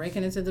like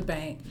breaking into the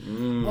bank,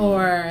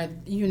 or,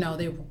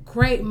 they were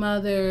great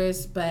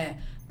mothers, but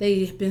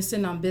they've been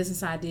sitting on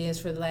business ideas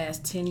for the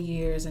last 10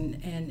 years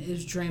and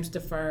his dreams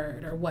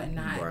deferred or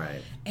whatnot.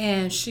 Right.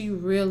 And she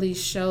really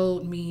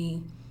showed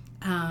me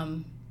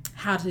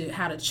how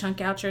to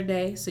chunk out your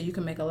day so you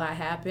can make a lot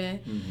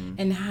happen,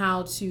 and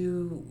how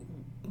to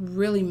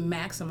really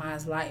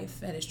maximize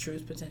life at its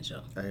truest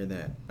potential. I hear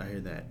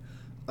that.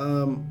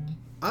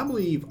 I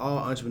believe all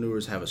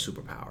entrepreneurs have a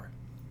superpower.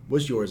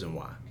 What's yours and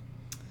why?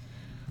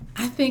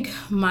 I think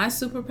my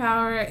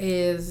superpower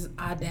is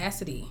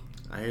audacity.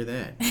 I hear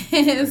that.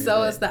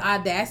 It's the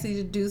audacity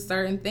to do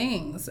certain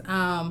things.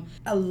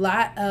 A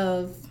lot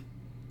of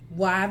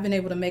why I've been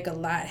able to make a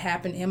lot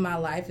happen in my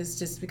life is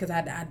just because I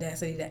had the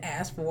audacity to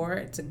ask for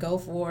it, to go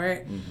for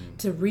it,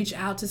 to reach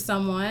out to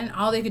someone.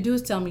 All they could do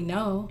is tell me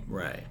no.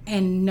 Right.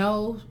 And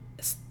no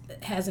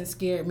hasn't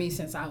scared me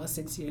since I was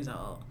 6 years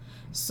old.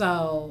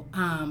 So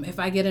if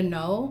I get a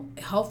no,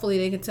 hopefully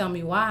they can tell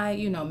me why.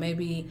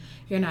 Maybe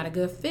you're not a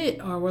good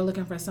fit, or we're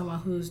looking for someone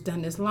who's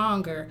done this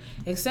longer,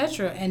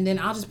 etc. And then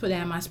I'll just put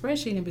that in my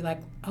spreadsheet and be like,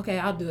 okay,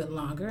 I'll do it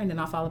longer, and then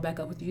I'll follow back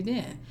up with you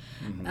then.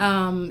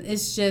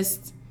 It's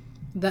just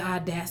the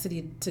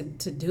audacity to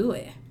do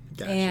it.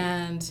 Gotcha.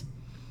 And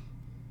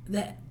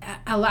that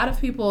a lot of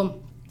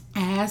people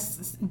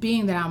ask,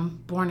 being that I'm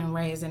born and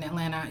raised in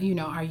Atlanta,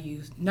 are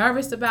you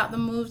nervous about the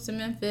move to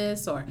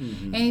Memphis or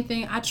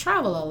anything? I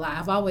travel a lot.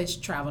 I've always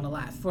traveled a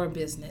lot for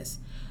business.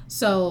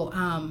 So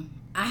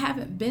I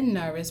haven't been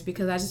nervous,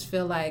 because I just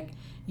feel like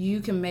you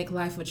can make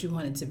life what you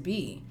want it to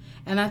be.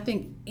 And I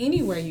think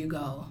anywhere you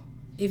go,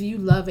 if you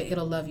love it,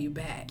 it'll love you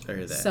back. I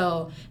hear that.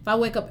 So if I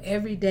wake up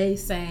every day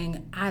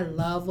saying, I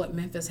love what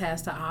Memphis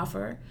has to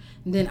offer,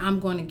 then I'm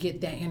going to get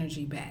that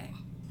energy back.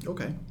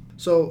 Okay.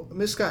 So,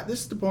 Ms. Scott,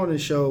 this is the point of the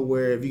show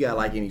where if you got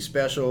like any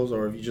specials,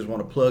 or if you just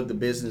want to plug the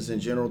business in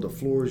general, the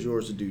floor is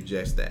yours to do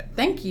just that.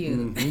 Thank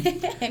you.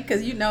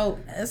 Because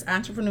us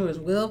entrepreneurs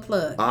will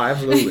plug. Oh,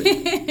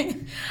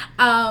 absolutely.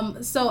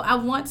 So I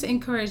want to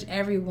encourage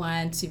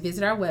everyone to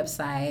visit our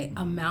website,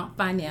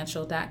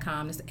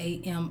 amountfinancial.com. It's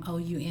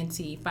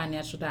AMOUNT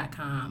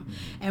financial.com,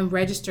 and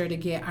register to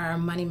get our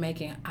money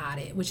making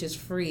audit, which is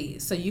free.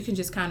 So you can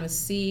just kind of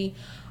see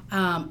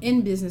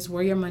in business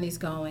where your money's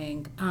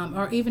going,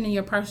 or even in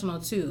your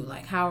personal too.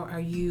 Like, how are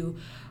you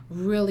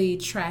really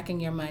tracking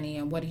your money,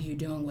 and what are you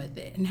doing with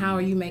it, and how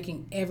are you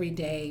making every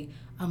day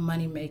a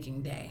money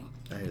making day?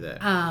 I hear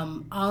that.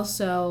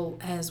 Also,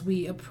 as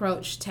we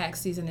approach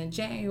tax season in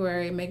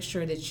January, make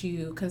sure that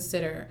you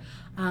consider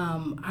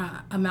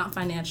Amount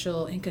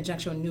Financial in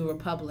conjunction with New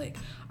Republic,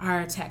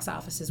 our tax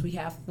offices. We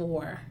have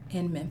 4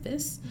 in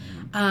Memphis.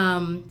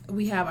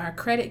 We have our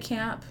credit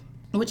camp,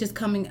 which is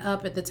coming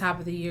up at the top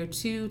of the year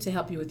too, to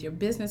help you with your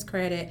business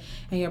credit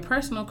and your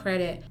personal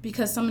credit,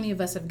 because so many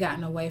of us have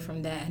gotten away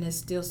from that, and it's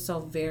still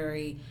so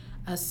very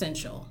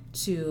essential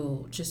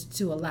to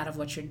a lot of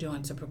what you're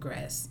doing to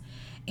progress.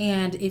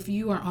 And if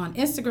you are on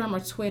Instagram or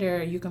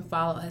Twitter, you can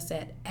follow us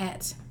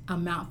at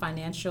Amount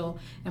Financial,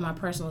 and my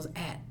personal is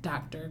at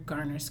Dr.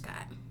 Garner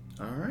Scott.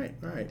 All right.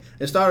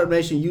 In Startup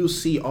Nation, you'll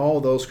see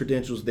all those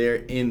credentials there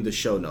in the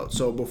show notes.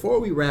 So before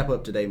we wrap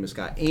up today, Ms.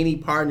 Scott, any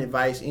parting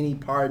advice,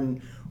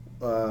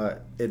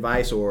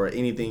 or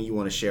anything you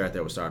want to share out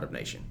there with Startup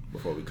Nation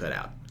before we cut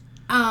out?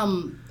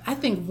 I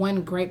think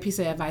one great piece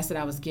of advice that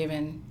I was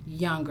given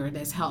younger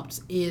that's helped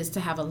is to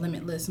have a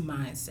limitless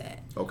mindset.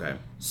 Okay.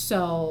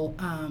 So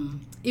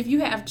if you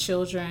have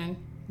children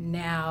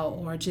now,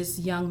 or just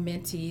young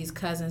mentees,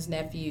 cousins,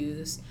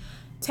 nephews,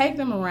 take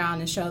them around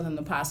and show them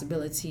the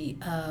possibility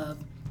of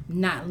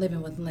not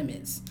living with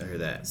limits. I hear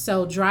that.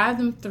 So drive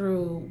them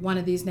through one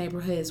of these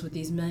neighborhoods with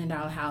these $1 million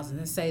houses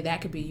and say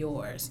that could be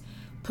yours.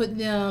 Put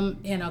them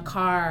in a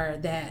car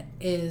that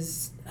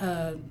is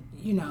a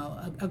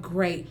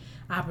great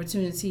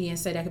opportunity and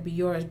say that could be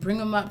yours. Bring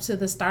them up to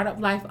the Startup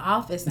Life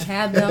office and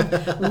have them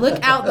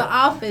look out the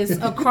office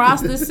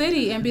across the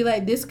city and be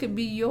like, this could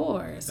be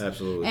yours.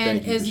 Absolutely.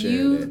 And Thank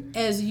you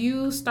as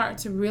you start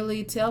to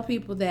really tell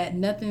people that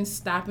nothing's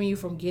stopping you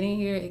from getting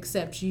here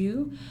except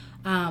you,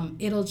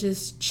 it'll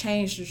just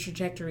change the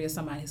trajectory of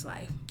somebody's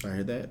life. I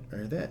heard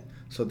that.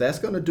 So that's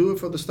going to do it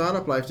for the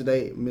Startup Life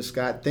today. Ms.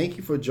 Scott, thank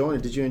you for joining.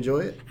 Did you enjoy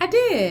it? I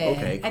did.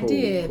 Okay, cool. I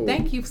did. Cool.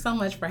 Thank you so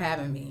much for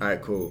having me. All right,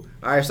 cool.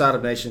 All right,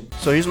 Startup Nation.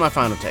 So here's my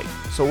final take.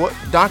 So what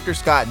Dr.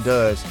 Scott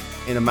does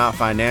in Amount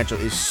Financial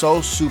is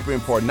so super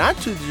important, not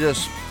to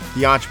just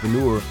the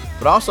entrepreneur,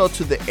 but also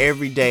to the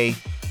everyday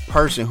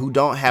person who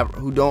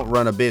don't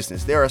run a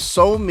business. There are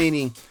so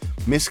many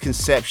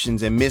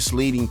misconceptions and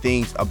misleading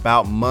things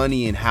about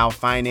money and how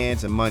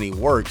finance and money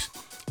works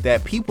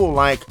that people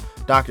like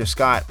Dr.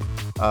 Scott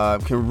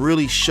can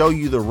really show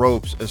you the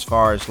ropes as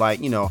far as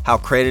how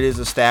credit is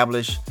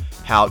established,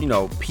 how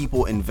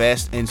people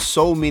invest, and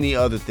so many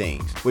other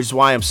things, which is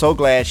why I'm so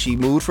glad she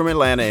moved from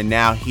Atlanta and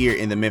now here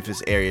in the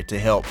Memphis area to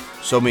help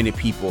so many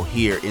people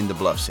here in the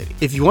Bluff City.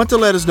 If you want to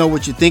let us know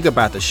what you think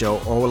about the show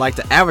or would like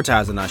to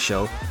advertise on our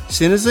show,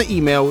 send us an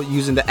email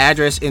using the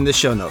address in the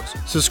show notes.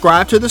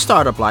 Subscribe to The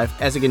Startup Life,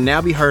 as it can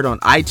now be heard on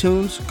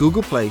iTunes,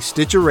 Google Play,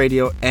 Stitcher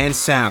Radio, and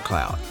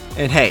SoundCloud.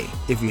 And hey,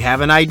 if you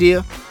have an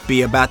idea,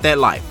 be about that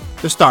life.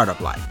 The Startup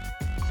Life.